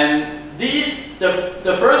 and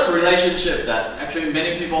the first relationship that actually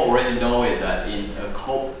many people already know is that in a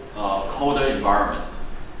colder environment,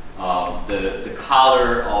 the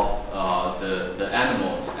color of the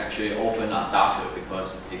animals actually often are darker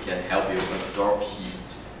because it can help you absorb heat.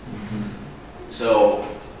 So,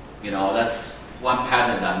 you know, that's one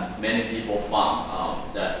pattern that many people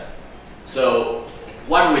found. So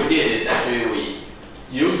what we did is actually we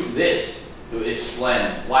used this to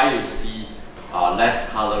explain why you see less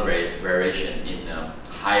color variation in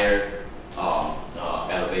higher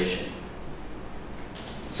elevation.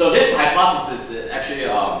 So this hypothesis is actually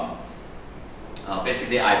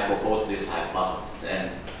basically I proposed this hypothesis,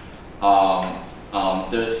 and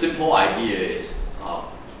the simple idea is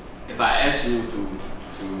I ask you to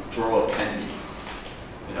draw a painting,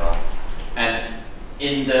 you know, and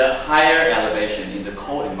in the higher elevation, in the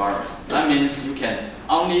cold environment, that means you can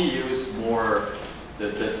only use more the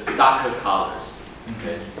darker colors.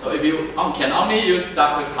 Okay, so if you can only use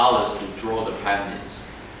darker colors to draw the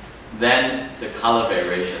paintings, then the color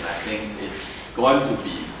variation, I think it's going to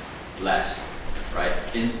be less, right?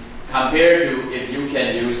 Compared to if you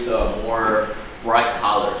can use more bright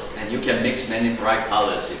colors, and you can mix many bright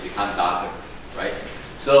colors, it becomes darker, right?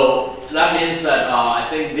 So that means that I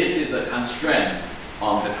think this is a constraint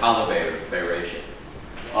on the color variation.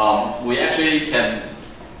 We actually can,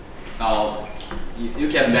 you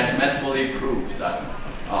can mathematically prove that,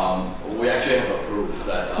 we actually have a proof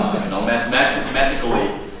that mathematically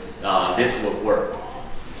this would work.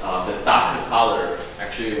 The darker color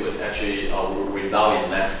actually will result in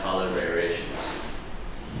less color variations.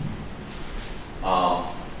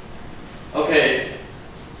 Okay,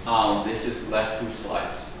 this is the last 2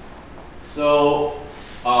 slides. So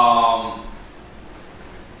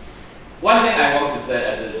one thing I want to say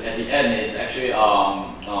at the end is actually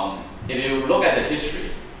if you look at the history,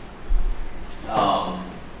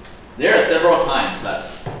 there are several times that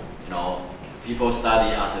people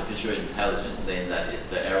study artificial intelligence, saying that it's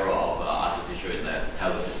the era of artificial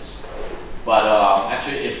intelligence. But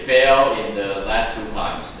actually, it failed in the last 2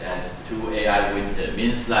 times as 2 AI winter.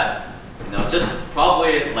 Means that just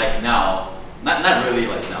probably like now, not really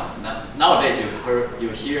like now. Nowadays, you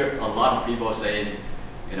hear a lot of people saying,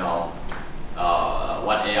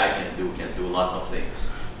 what AI can do lots of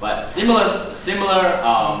things. But similar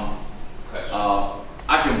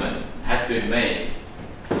argument has been made,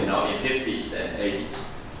 in 50s and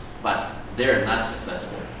 80s, but they're not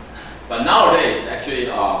successful. But nowadays, actually,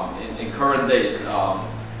 in current days,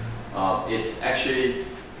 it's actually,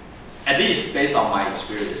 at least based on my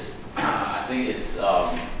experience, I think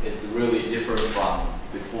it's really different from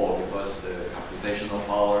before, because the computational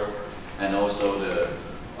power and also the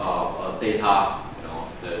data,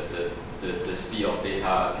 the speed of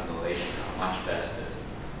data accumulation are much faster.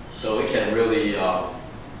 So it can really,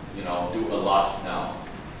 do a lot now.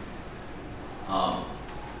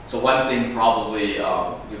 So one thing probably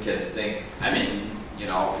you can think,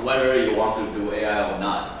 whether you want to do AI or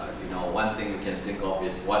not, one thing you can think of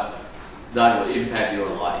is what that will impact your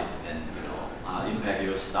life and impact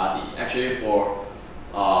your study. Actually, for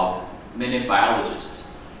many biologists,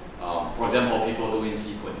 for example, people doing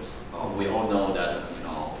sequence, we all know that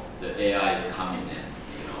the AI is coming in.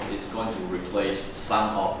 It's going to replace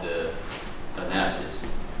some of the analysis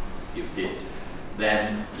you did.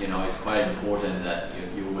 Then it's quite important that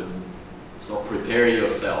you would prepare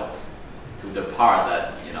yourself to the part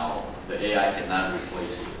that the AI cannot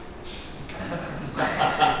replace you.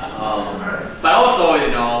 But also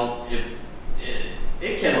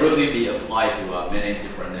it can really be applied to many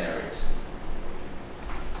different areas.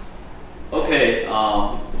 Okay,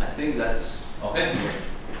 I think that's okay.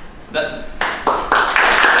 That's.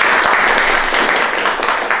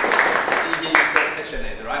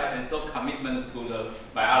 Right, and so commitment to the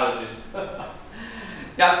biologists.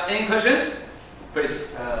 Yeah, any questions?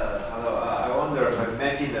 Please. Hello. I wonder, when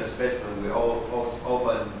making the specimen, we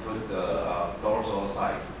often put the dorsal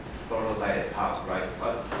side at top, right?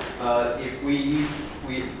 But if we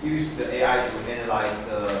use the AI to analyze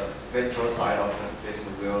the ventral side of the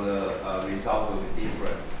specimen, will the result will be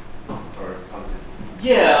different or something?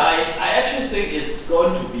 Yeah, I actually think it's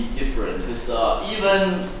going to be different, because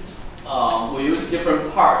even we use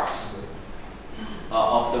different parts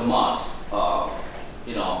of the moth.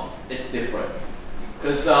 It's different.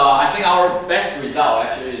 Because I think our best result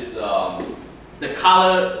actually is the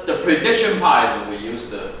color, the prediction part. We use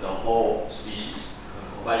the whole species.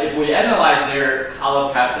 But if we analyze their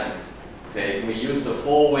color pattern, okay, we use the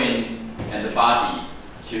forewing and the body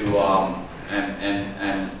to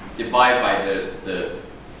and divide by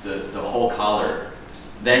the whole color.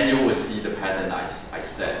 Then you will see the pattern I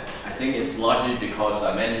said. I think it's largely because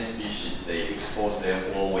many species, they expose their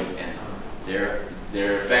forewing and their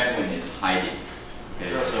back wing is hiding.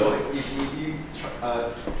 Okay, so if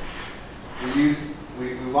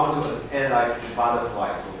we want to analyze the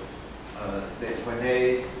butterfly, so when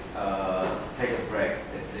they take a break,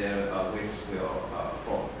 their wings will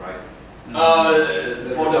fall, right?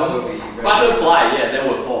 For the butterfly, yeah, they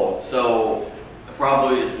will fall. So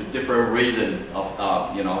probably it's the different reason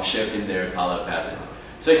of shaping their color pattern.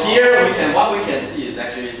 So here what we can see is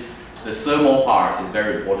actually the thermal part is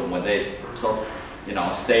very important. When they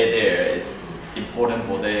stay there, it's important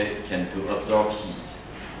for they to absorb heat.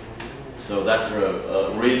 So that's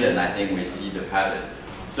the reason I think we see the pattern.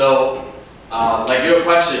 So like your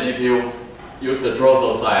question, if you use the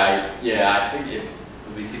dorsal side, I think it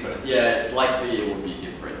would be different. Yeah, it's likely it would be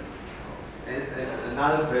different. And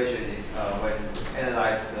another question is when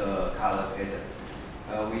analyze the color pattern,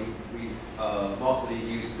 we mostly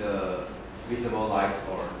use the visible light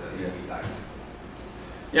or the UV light.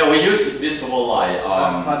 Yeah, we use visible light.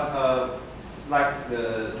 But like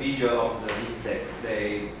the visual of the insect,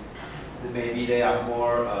 maybe they are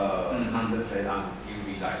more concentrated on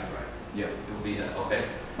UV light, right? Yeah, UV light. Okay.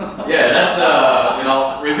 Yeah,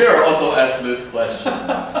 that's reviewer also asked this question.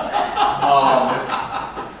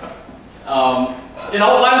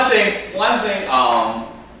 One thing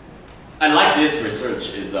I like this research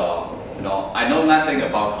is I know nothing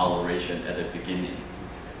about coloration at the beginning.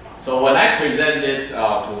 So when I presented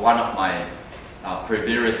to one of my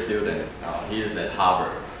previous students, he is at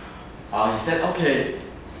Harvard, he said, okay,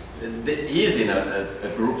 he is in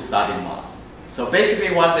a group studying moths. So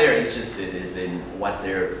basically what they're interested is in what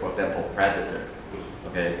they're, for example, predator,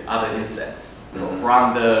 okay, other insects.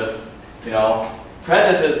 From the,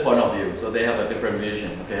 predator's point of view, so they have a different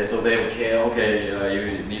vision, okay, so they will care,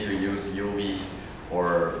 you need to use UV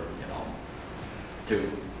or,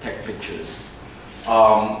 to take pictures.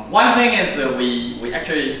 One thing is that we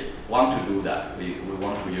actually want to do that. We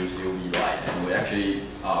want to use UV light, and we actually,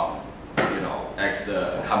 ask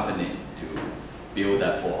a company to build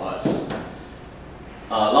that for us.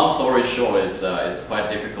 Long story short, it's quite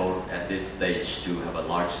difficult at this stage to have a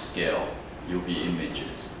large-scale UV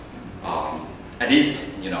images. At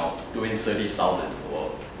least, doing 30,000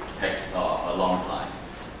 will take a long time.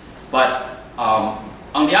 But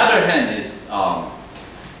on the other hand, is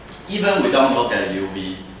even we don't look at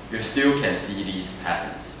UV, you still can see these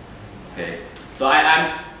patterns. Okay, so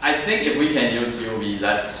I think if we can use UV,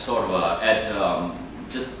 that's sort of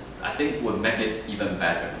I think would make it even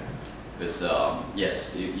better. Because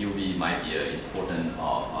yes, UV might be an important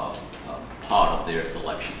part of their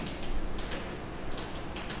selection.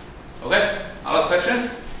 Okay, other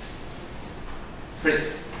questions?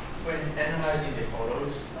 Please. When analyzing the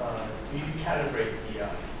photos, do you calibrate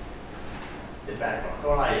the background?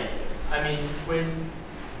 Or when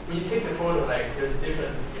you take the photo, there's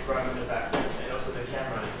different environmental factors and also the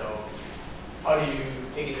camera. So how do you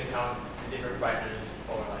take into account the different brightness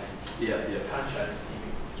or contrast in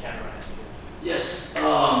the camera? Yes.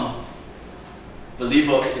 Believe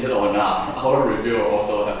it or not, our reviewer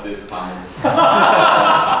also have these comments.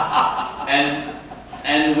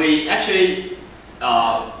 and we actually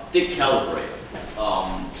did calibrate.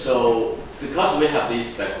 So because we have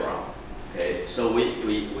this background, okay, so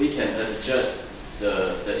we can adjust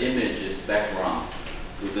the image's background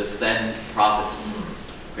to the same property.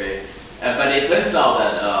 Okay, but it turns out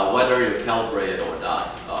that whether you calibrate it or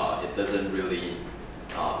not, it doesn't really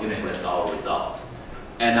influence our result.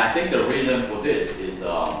 And I think the reason for this is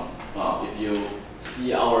if you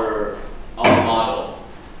see our model,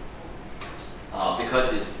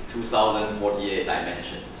 because it's 2048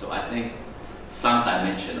 dimension, so I think some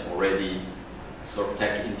dimension already sort of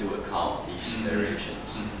take into account these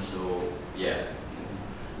variations. So yeah,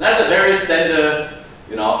 that's a very standard,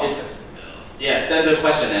 standard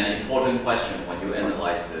question and important question when you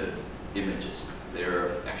analyze the images. There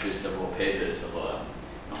are actually several pages of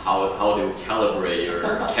how to calibrate your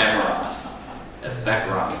cameras and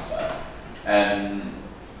backgrounds. And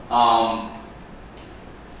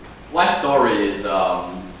one story is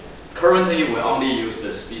currently we only use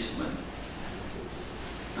the specimen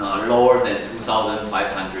lower than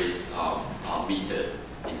 2,500 meter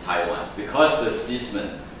in Taiwan. Because the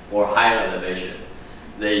specimen for higher elevation,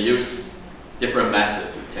 they use different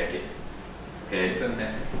method to take it. Okay.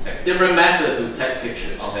 Different method to take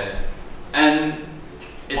pictures. Okay. And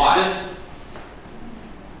it's just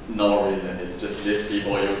no reason. It's just these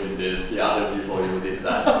people using this, the other people using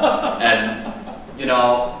that, and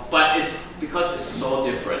but it's because it's so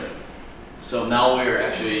different. So now we're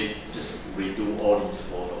actually just redo all these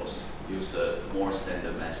photos, use a more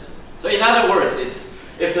standard method. So in other words,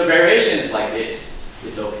 if the variation is like this,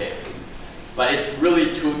 it's okay. But it's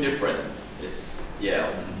really too different. It's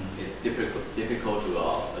difficult to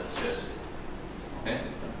adjust. Okay.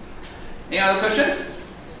 Any other questions?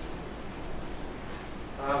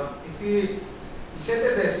 If you said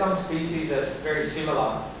that there's some species that's very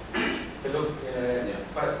similar to look,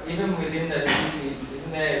 but even within the species,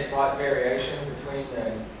 isn't there a slight variation between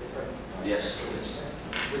the different? Yes.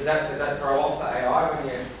 Does that throw off the AI when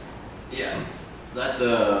you? Yeah, that's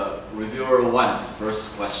a reviewer one's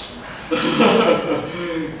first question.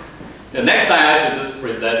 Next time I should just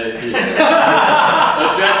present it here.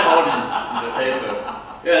 Address all these in the paper.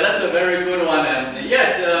 Yeah, that's a very good one. And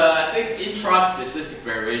yes, I think intra-specific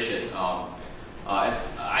variation.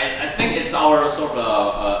 I think it's our sort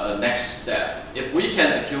of a next step. If we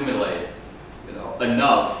can accumulate,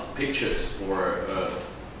 enough pictures for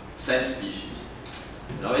same species,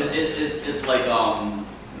 it's like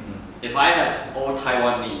if I have all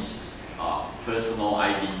Taiwanese personal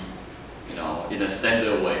ID, in a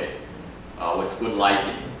standard way with good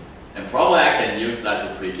lighting, and probably I can use that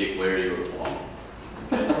to predict where you were born.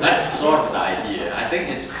 That's sort of the idea. I think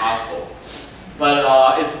it's possible. But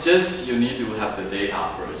it's just you need to have the data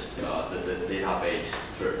first, the database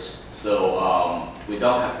first. So we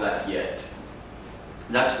don't have that yet.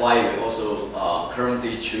 That's why we also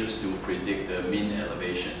currently choose to predict the mean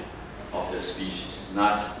elevation of the species,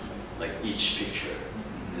 not like each picture.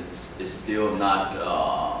 It's still not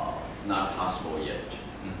possible yet.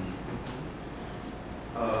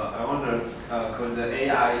 I wonder, could the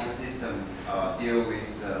AI system deal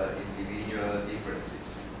with individual differences?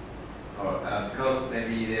 Or because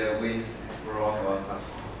maybe their wings broke or some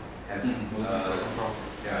have some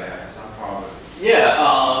problem.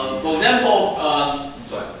 Yeah. For example,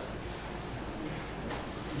 sorry.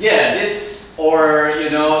 Yeah, this or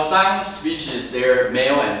some species, their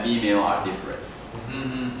male and female are different.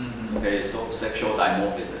 Okay, so sexual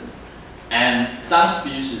dimorphism, and some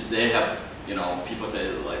species they have people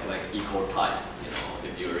say like equal type.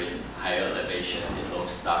 If you're in higher elevation, it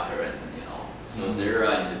looks darker, and so there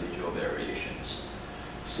are individual variations.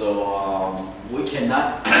 So we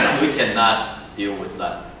cannot deal with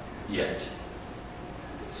that yet.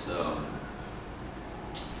 It's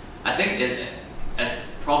I think as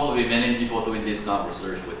probably many people doing this kind of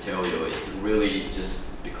research would tell you, it's really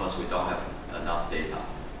just because we don't have enough data.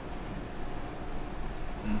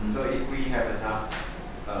 So if we have enough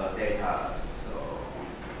data, so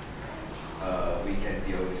we can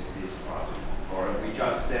deal with this problem, or we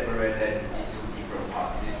just separate them into different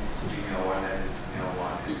parts. This is female one and this male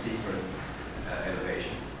one, different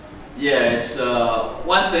elevation. Yeah, it's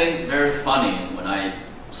one thing very funny when I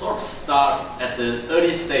sort of start at the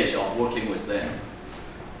early stage of working with them.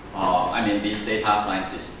 I mean, these data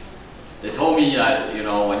scientists, they told me that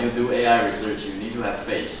when you do AI research, you need to have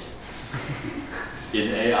face in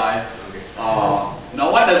AI.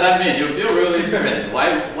 What does that mean? You feel really stupid.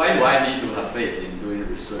 Why do I need to have faith in doing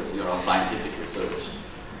research, scientific research?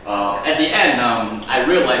 At the end, I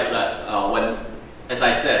realized that as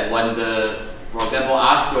I said, when for example,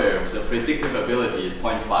 R squared, the predictive ability is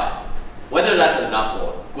 0.5. Whether that's enough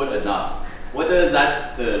or good enough, whether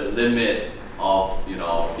that's the limit of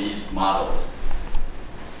these models,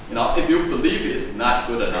 if you believe it's not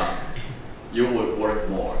good enough, you would work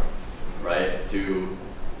more, right? To,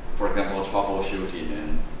 for example, troubleshooting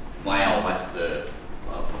and find out what's the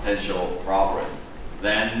potential problem.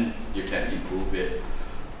 Then you can improve it.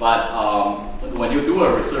 But when you do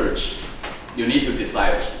a research, you need to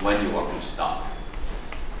decide when you want to stop.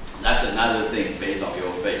 That's another thing based on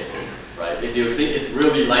your faith, right? If you think it's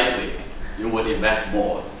really likely, you would invest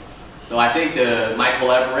more. So I think my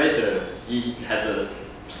collaborator, he has a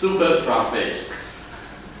super strong base.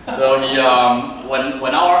 So he,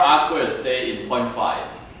 when our R squared stay in 0.5,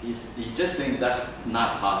 he just thinks that's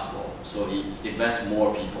not possible. So he invests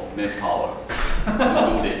more people, manpower,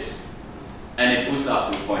 to do this. And it puts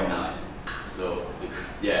up to 0.9. So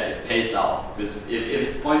it pays out. Because if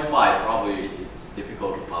it's 0.5, probably it's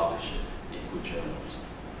difficult to publish it in good journals.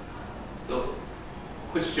 So,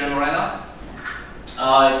 which journal right now?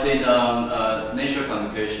 It's in Nature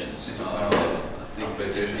Communications. I think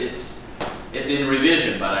it's in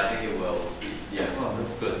revision, but I think it will be, yeah. Oh,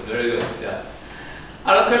 that's good. Very good. Yeah.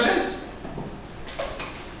 Other questions?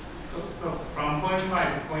 So from 0.5 to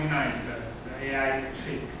 0.9 is the AI's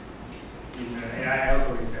trick in the AI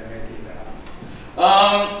algorithm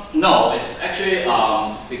no, it's actually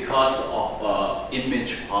because of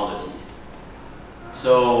image quality.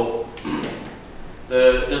 So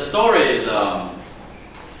the story is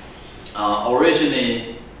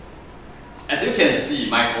originally, as you can see,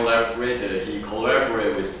 my collaborator, he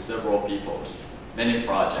collaborated with several people, many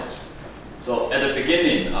projects. So at the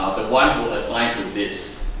beginning, the one who assigned to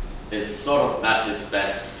this is sort of not his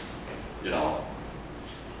best,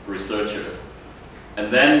 researcher.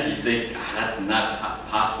 And then he said, that's not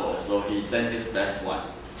possible. So he sent his best one.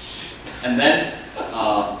 And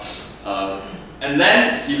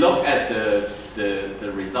then he looked at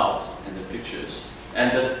the results and the pictures,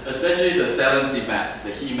 and especially the 7C map,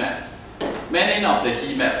 the heat map. Many of the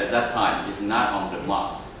heat map at that time is not on the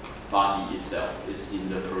moth body itself; it's in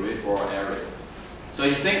the peripheral area. So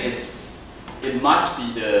he thinks it must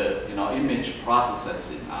be the image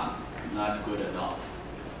processing not good enough.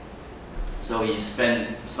 So he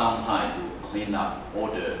spent some time to clean up all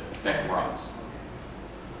the backgrounds.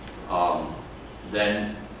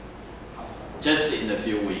 Then just in a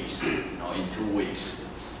few weeks, in 2 weeks,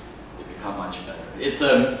 it become much better. It's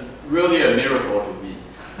really a miracle to me.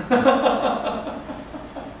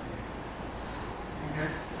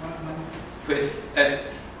 Please,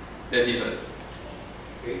 David first.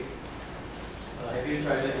 Okay. Have you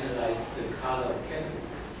tried to analyze the color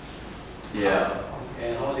categories? Yeah.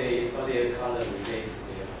 And how their color relate to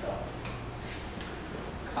their thoughts?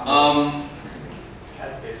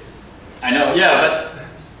 I know, yeah,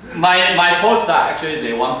 but my postdoc actually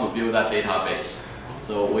they want to build that database,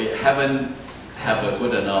 so we haven't have a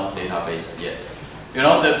good enough database yet.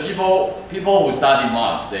 The people who study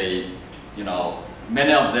Mars, they,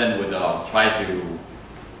 many of them would try to,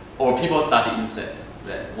 or people study insects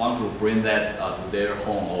that want to bring that to their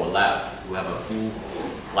home or lab to have a full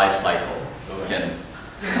life cycle, so we can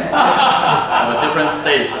have a different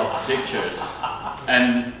stage of pictures.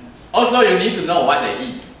 And also you need to know what they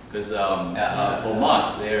eat, because for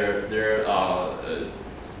Mars, they're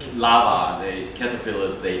larvae,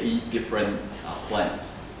 caterpillars, they eat different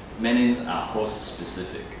plants. Many are host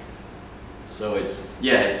specific. So it's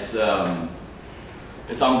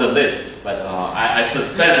on the list, but I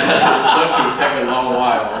suspect that it's going to take a long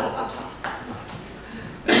while.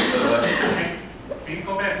 Can you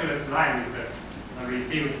go back to the slide with the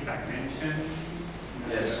reduced dimension?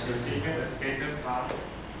 Yes. The figure, the scatter plot.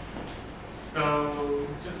 So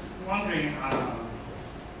just wondering,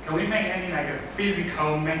 can we make any like a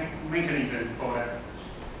physical mechanisms for the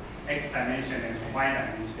X dimension and Y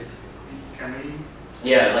dimension? Can we?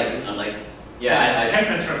 Yeah,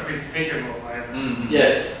 temperature precipitation or whatever.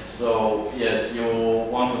 Yes. So yes, you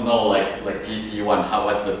want to know like PC1,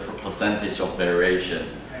 what's the percentage of variation?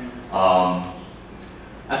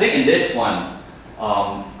 I think in this one,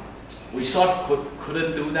 we sort of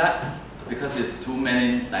couldn't do that because it's too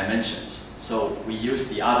many dimensions. So we use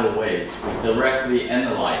the other ways. We directly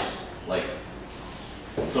analyze,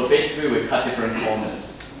 so basically we cut different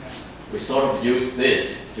corners. We sort of use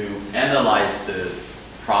this to analyze the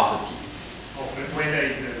property. Whether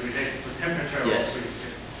it's related to temperature yes. or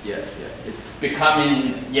Yeah. It's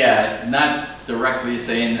becoming, it's not directly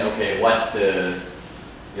saying, okay, what's the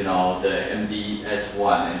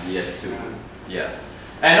MDS1, MDS2. Yeah.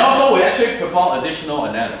 And also we actually perform additional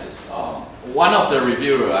analysis. One of the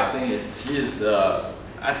reviewer, I think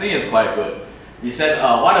it's quite good. He said,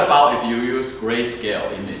 what about if you use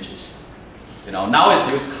grayscale images? Now it's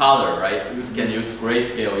use color, right? You can use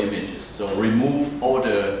grayscale images. So remove all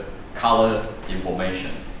the color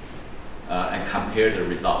information and compare the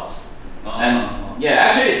results. And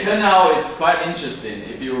actually it turned out it's quite interesting.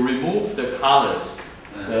 If you remove the colors,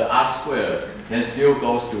 the R squared can still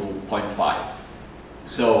goes to 0.5.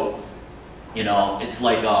 So, it's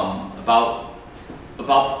like about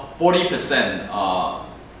 40%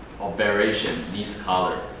 of variation needs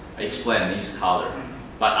color, explain needs color.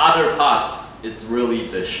 But other parts, it's really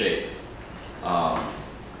the shape.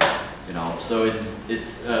 So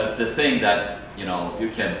it's the thing that you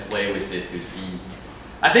can play with it to see.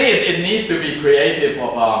 I think it needs to be creative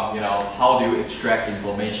about how do you extract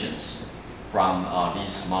informations from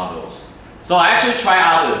these models. So I actually try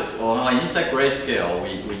others. Inside grayscale,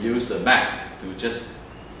 we use the mask to just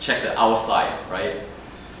check the outside, right?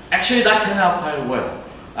 Actually, that turned out quite well.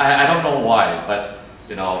 I don't know why, but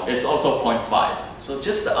it's also 0.5. So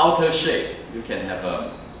just the outer shape, you can have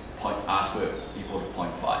a R squared equal to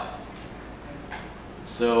 0.5.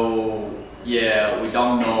 So yeah, we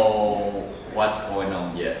don't know what's going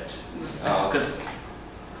on yet, because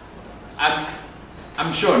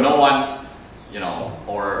I'm sure no one,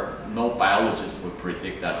 or no biologist would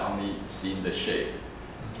predict that. Only seeing the shape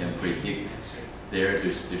can predict their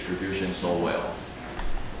distribution so well.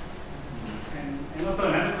 And also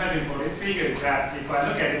another question for this figure is that if I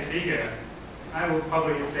look at this figure, I would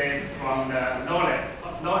probably say from the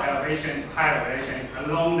low elevation to high elevation is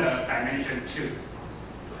along the dimension 2.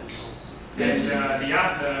 Yes. And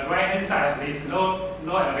the right-hand side of this low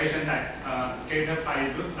elevation scatter plot,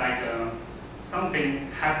 it looks like something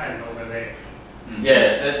happens over there.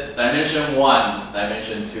 Yes, at dimension 1,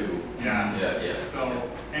 dimension 2. Yeah. So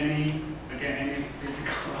any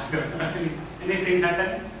physical, anything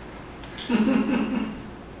happen?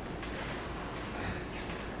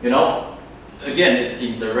 Again, it's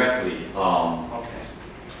indirectly. Okay.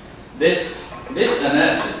 This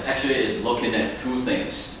analysis actually is looking at two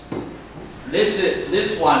things.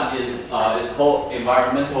 This one is called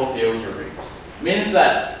environmental filtering. Means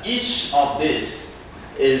that each of this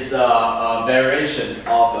is a variation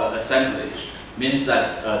of assemblage. Means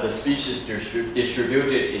that the species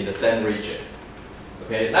distributed in the same region.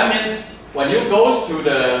 Okay, that means when you go to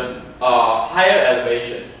the higher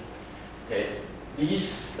elevation, okay,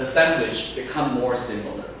 these assemblages become more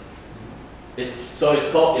similar. So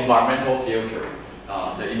it's called environmental filtering.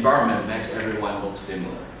 The environment makes everyone look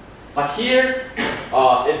similar. But here,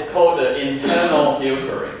 it's called the internal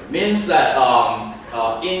filtering. Means that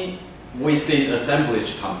within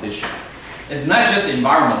assemblage competition, it's not just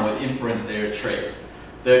environment will influence their trait.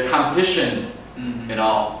 The competition, you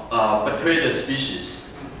know, between the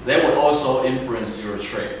species, they will also influence your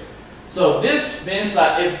trait. So this means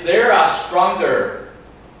that if there are stronger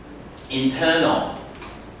internal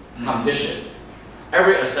competition,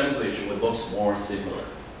 every assemblage will look more similar.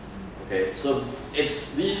 Okay, so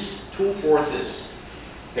it's these two forces.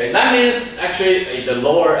 Okay, that means actually at the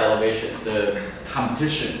lower elevation, the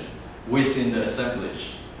competition within the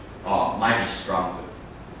assemblage might be stronger.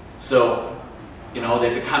 So, you know,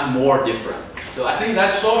 they become more different. So I think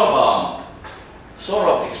that sort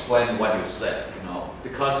of explains what you said, you know,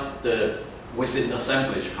 because the within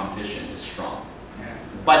assemblage competition is strong. Yeah.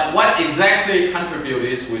 But what exactly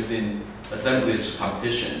contributes within assemblage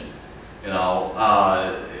competition, you know,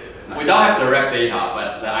 we don't have direct data,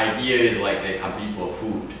 but the idea is like they compete for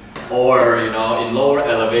food. Or, you know, in lower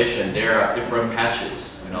elevation, there are different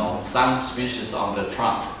patches, you know, some species on the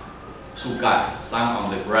trunk, sugan, some on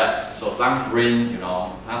the breast, so some green, you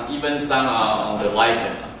know, even some on the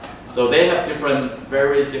lichen. So they have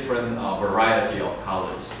very different variety of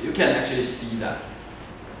colors. You can actually see that.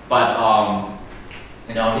 But,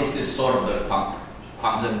 you know, this is sort of the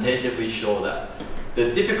quantitatively show that.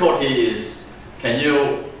 The difficulty is, can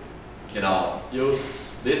you know,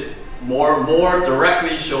 use this more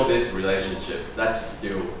directly show this relationship? That's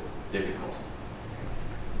still difficult.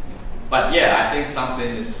 But yeah, I think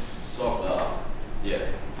something is sort of, yeah,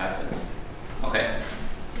 happens. Okay.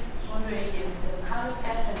 Just wondering if the color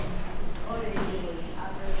patterns is already with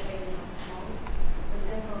other traits of moths. For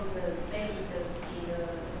example, the maybe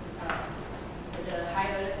the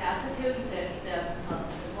higher altitude, the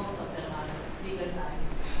most of them are bigger size.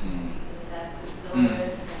 That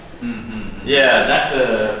lower. Yeah, that's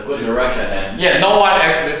a good direction. And yeah, no one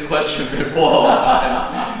asked this question before.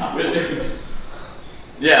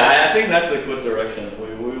 Yeah, I think that's a good direction.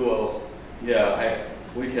 We will, yeah,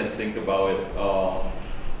 we can think about it.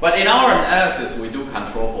 But in our analysis, we do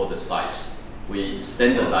control for the size. We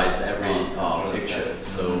standardize every picture,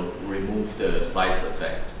 so remove the size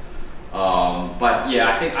effect. But yeah,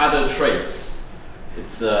 I think other traits,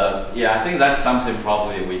 it's, yeah, I think that's something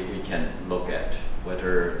probably we can look at,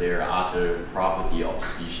 whether there are other property of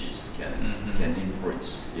species can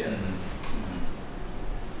influence. Yeah.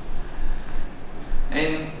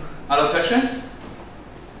 Any other questions?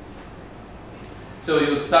 So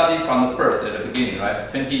you studied from the birth at the beginning, right?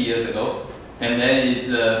 20 years ago, and then it's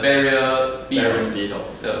various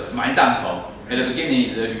beetles. So 埋氮虫 at the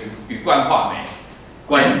beginning is 羽冠画眉，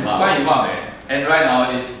关羽画眉, and right now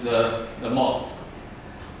it's the moth.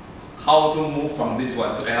 How to move from this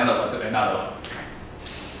one to another one to another one?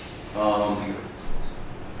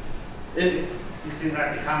 It seems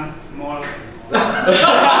like become smaller.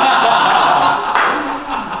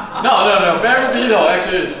 No. Berry beetle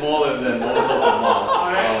actually is smaller than most of the moths.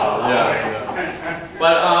 Yeah.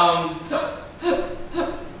 But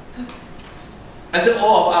I think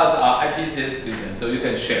all of us are IPCS students, so you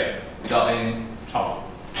can share without any trouble.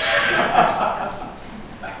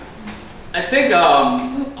 I think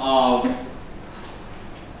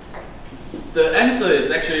the answer is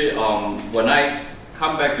actually when I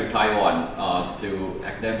come back to Taiwan to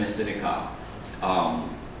academia Sinica,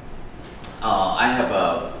 I have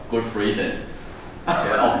a good freedom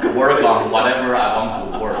to work on whatever I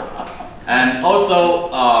want to work, and also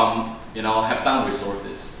you know, have some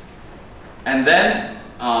resources. And then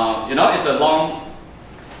you know, it's a long,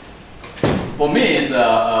 for me it's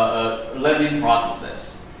a learning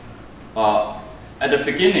process. At the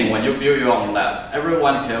beginning, when you build your own lab,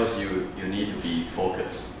 everyone tells you you need to be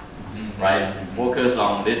focused, right? Focus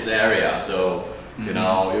on this area, so you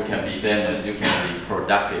know, you can be famous, you can be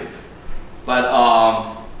productive. But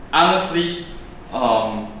honestly,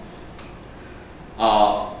 one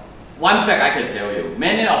fact I can tell you,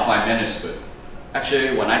 many of my manuscripts,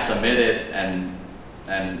 actually when I submit it and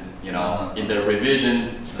you know, in the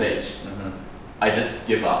revision stage, I just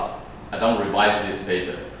give up. I don't revise this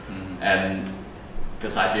paper, and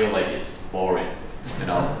because I feel like it's boring, you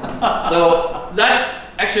know. So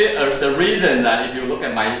that's actually the reason that if you look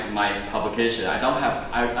at my publication, I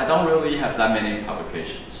don't really have that many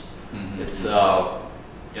publications. It's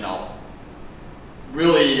you know,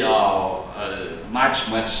 really much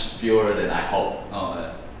fewer than I hope.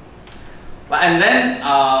 But and then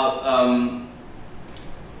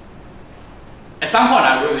at some point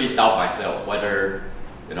I really doubt myself whether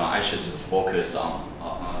I should just focus on,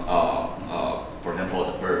 for example,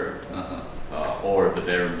 the bird or the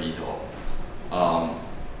barren beetle.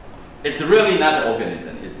 It's really not the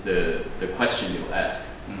organism, it's the question you ask.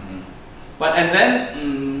 But and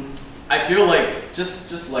then I feel like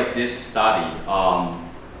just like this study,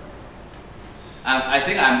 I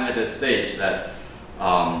think I'm at the stage that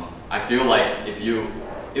I feel like if you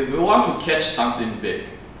want to catch something big,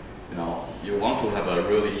 you want to have a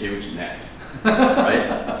really huge net,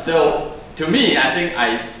 right? So to me, I think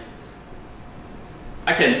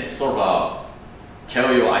I can sort of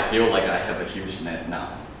tell you I feel like I have a huge net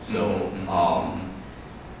now. So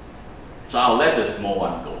so I'll let the small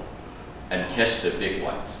one go and catch the big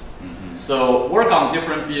ones. So work on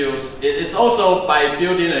different fields. It's also by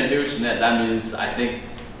building a huge net. That means I think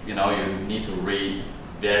you need to read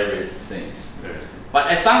various things. But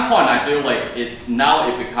at some point, I feel like it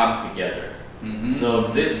becomes together. So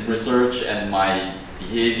this research and my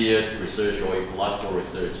behaviors research or ecological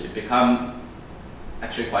research, it become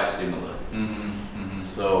actually quite similar.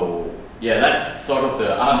 So yeah, that's sort of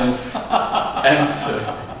the honest answer.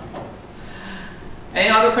 Any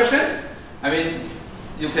other questions? I mean,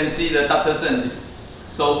 you can see that Dr. Shen is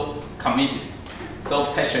so committed,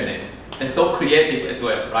 so passionate, and so creative as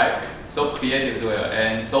well, right? So creative as well,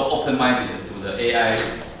 and so open-minded to the AI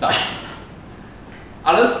stuff.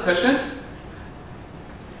 Other questions?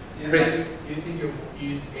 Chris? Do you think you'll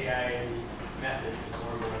use AI methods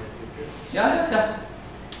more in the future?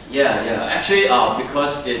 Yeah. Actually,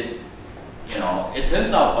 because it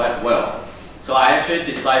turns out quite well. So I actually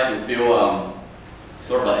decided to build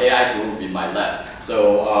sort of an AI group in my lab.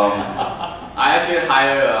 So I actually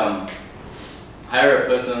hire a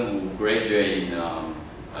person who graduated in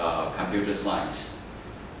computer science,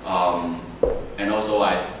 and also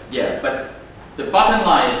but the bottom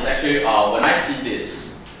line is actually when I see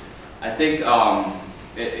this, I think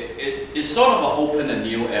it sort of opened a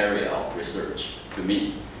new area of research to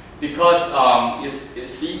me, because you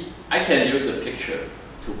see, I can use a picture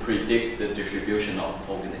to predict the distribution of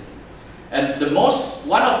organisms. And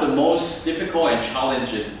one of the most difficult and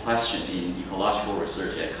challenging questions in ecological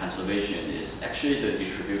research and conservation is actually the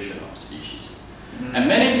distribution of species. And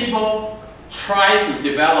many people try to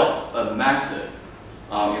develop a method,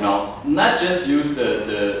 not just use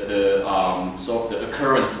the sort of the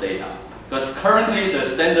occurrence data. Because currently the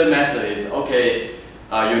standard method is, okay,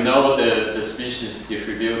 the species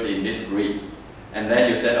distribute in this grid. And then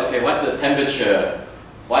you said, okay, what's the temperature?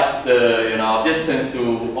 What's the distance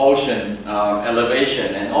to ocean,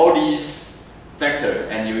 elevation, and all these factors,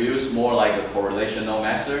 and you use more like a correlational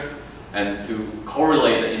method, and to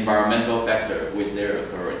correlate the environmental factor with their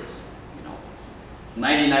occurrence.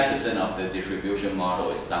 99% of the distribution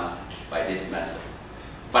model is done by this method.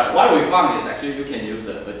 But what we found is actually you can use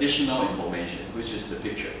additional information, which is the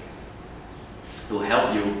picture, to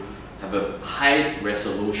help you have a high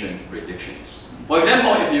resolution predictions. For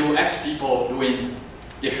example, if you ask people doing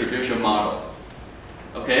distribution model.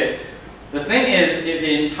 Okay? The thing is, if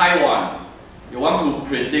in Taiwan, you want to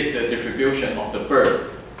predict the distribution of the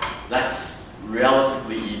bird, that's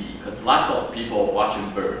relatively easy because lots of people watching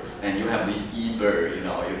birds, and you have this e-bird, you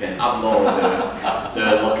can upload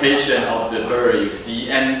the location of the bird you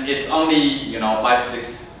see, and it's only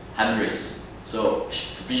 500-600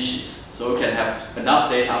 species, so you can have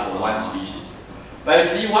enough data for one species. But you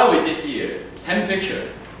see what we did here, 10 pictures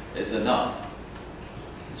is enough.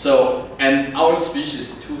 So, and our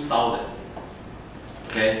species 2,000.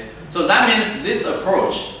 Okay, so that means this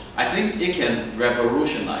approach, I think it can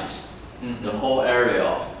revolutionize the whole area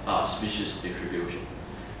of species distribution.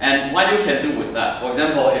 And what you can do with that, for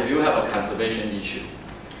example, if you have a conservation issue,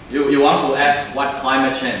 you want to ask what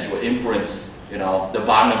climate change will influence, the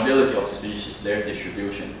vulnerability of species, their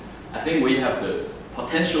distribution. I think we have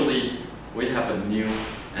we have a new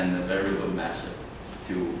and a very good method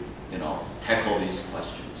to, tackle these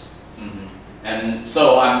questions. And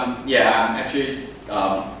so I'm actually,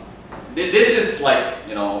 this is like,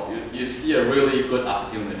 you see a really good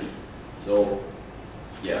opportunity. So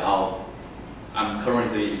yeah, I'm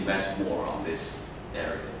currently invest more on this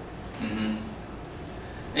area.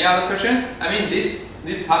 Any other questions? I mean,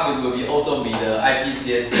 this topic will also be the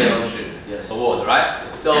IPCS fellowship award, right?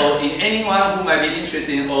 So if anyone who might be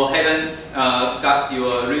interested or haven't got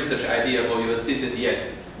your research idea for your thesis yet,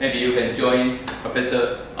 maybe you can join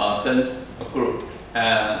Professor Shen's group,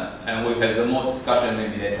 and we have more discussion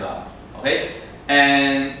maybe later on. Okay?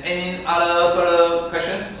 And any other further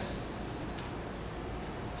questions?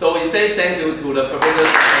 So we say thank you to the professor.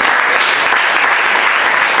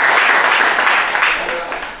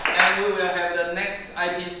 And we will have the next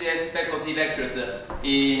IPCS faculty lectures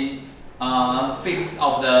in Fix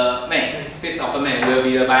of the May. Fix of the May will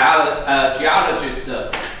be a geologist.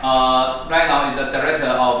 Right now is the director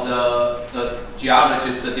of the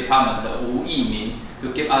geologist department, Wu Yiming,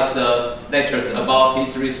 to give us lectures about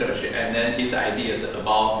his research and then his ideas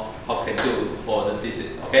about how can do for the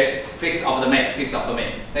thesis. Okay, fix of the May. Fix of the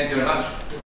May. Thank you very much.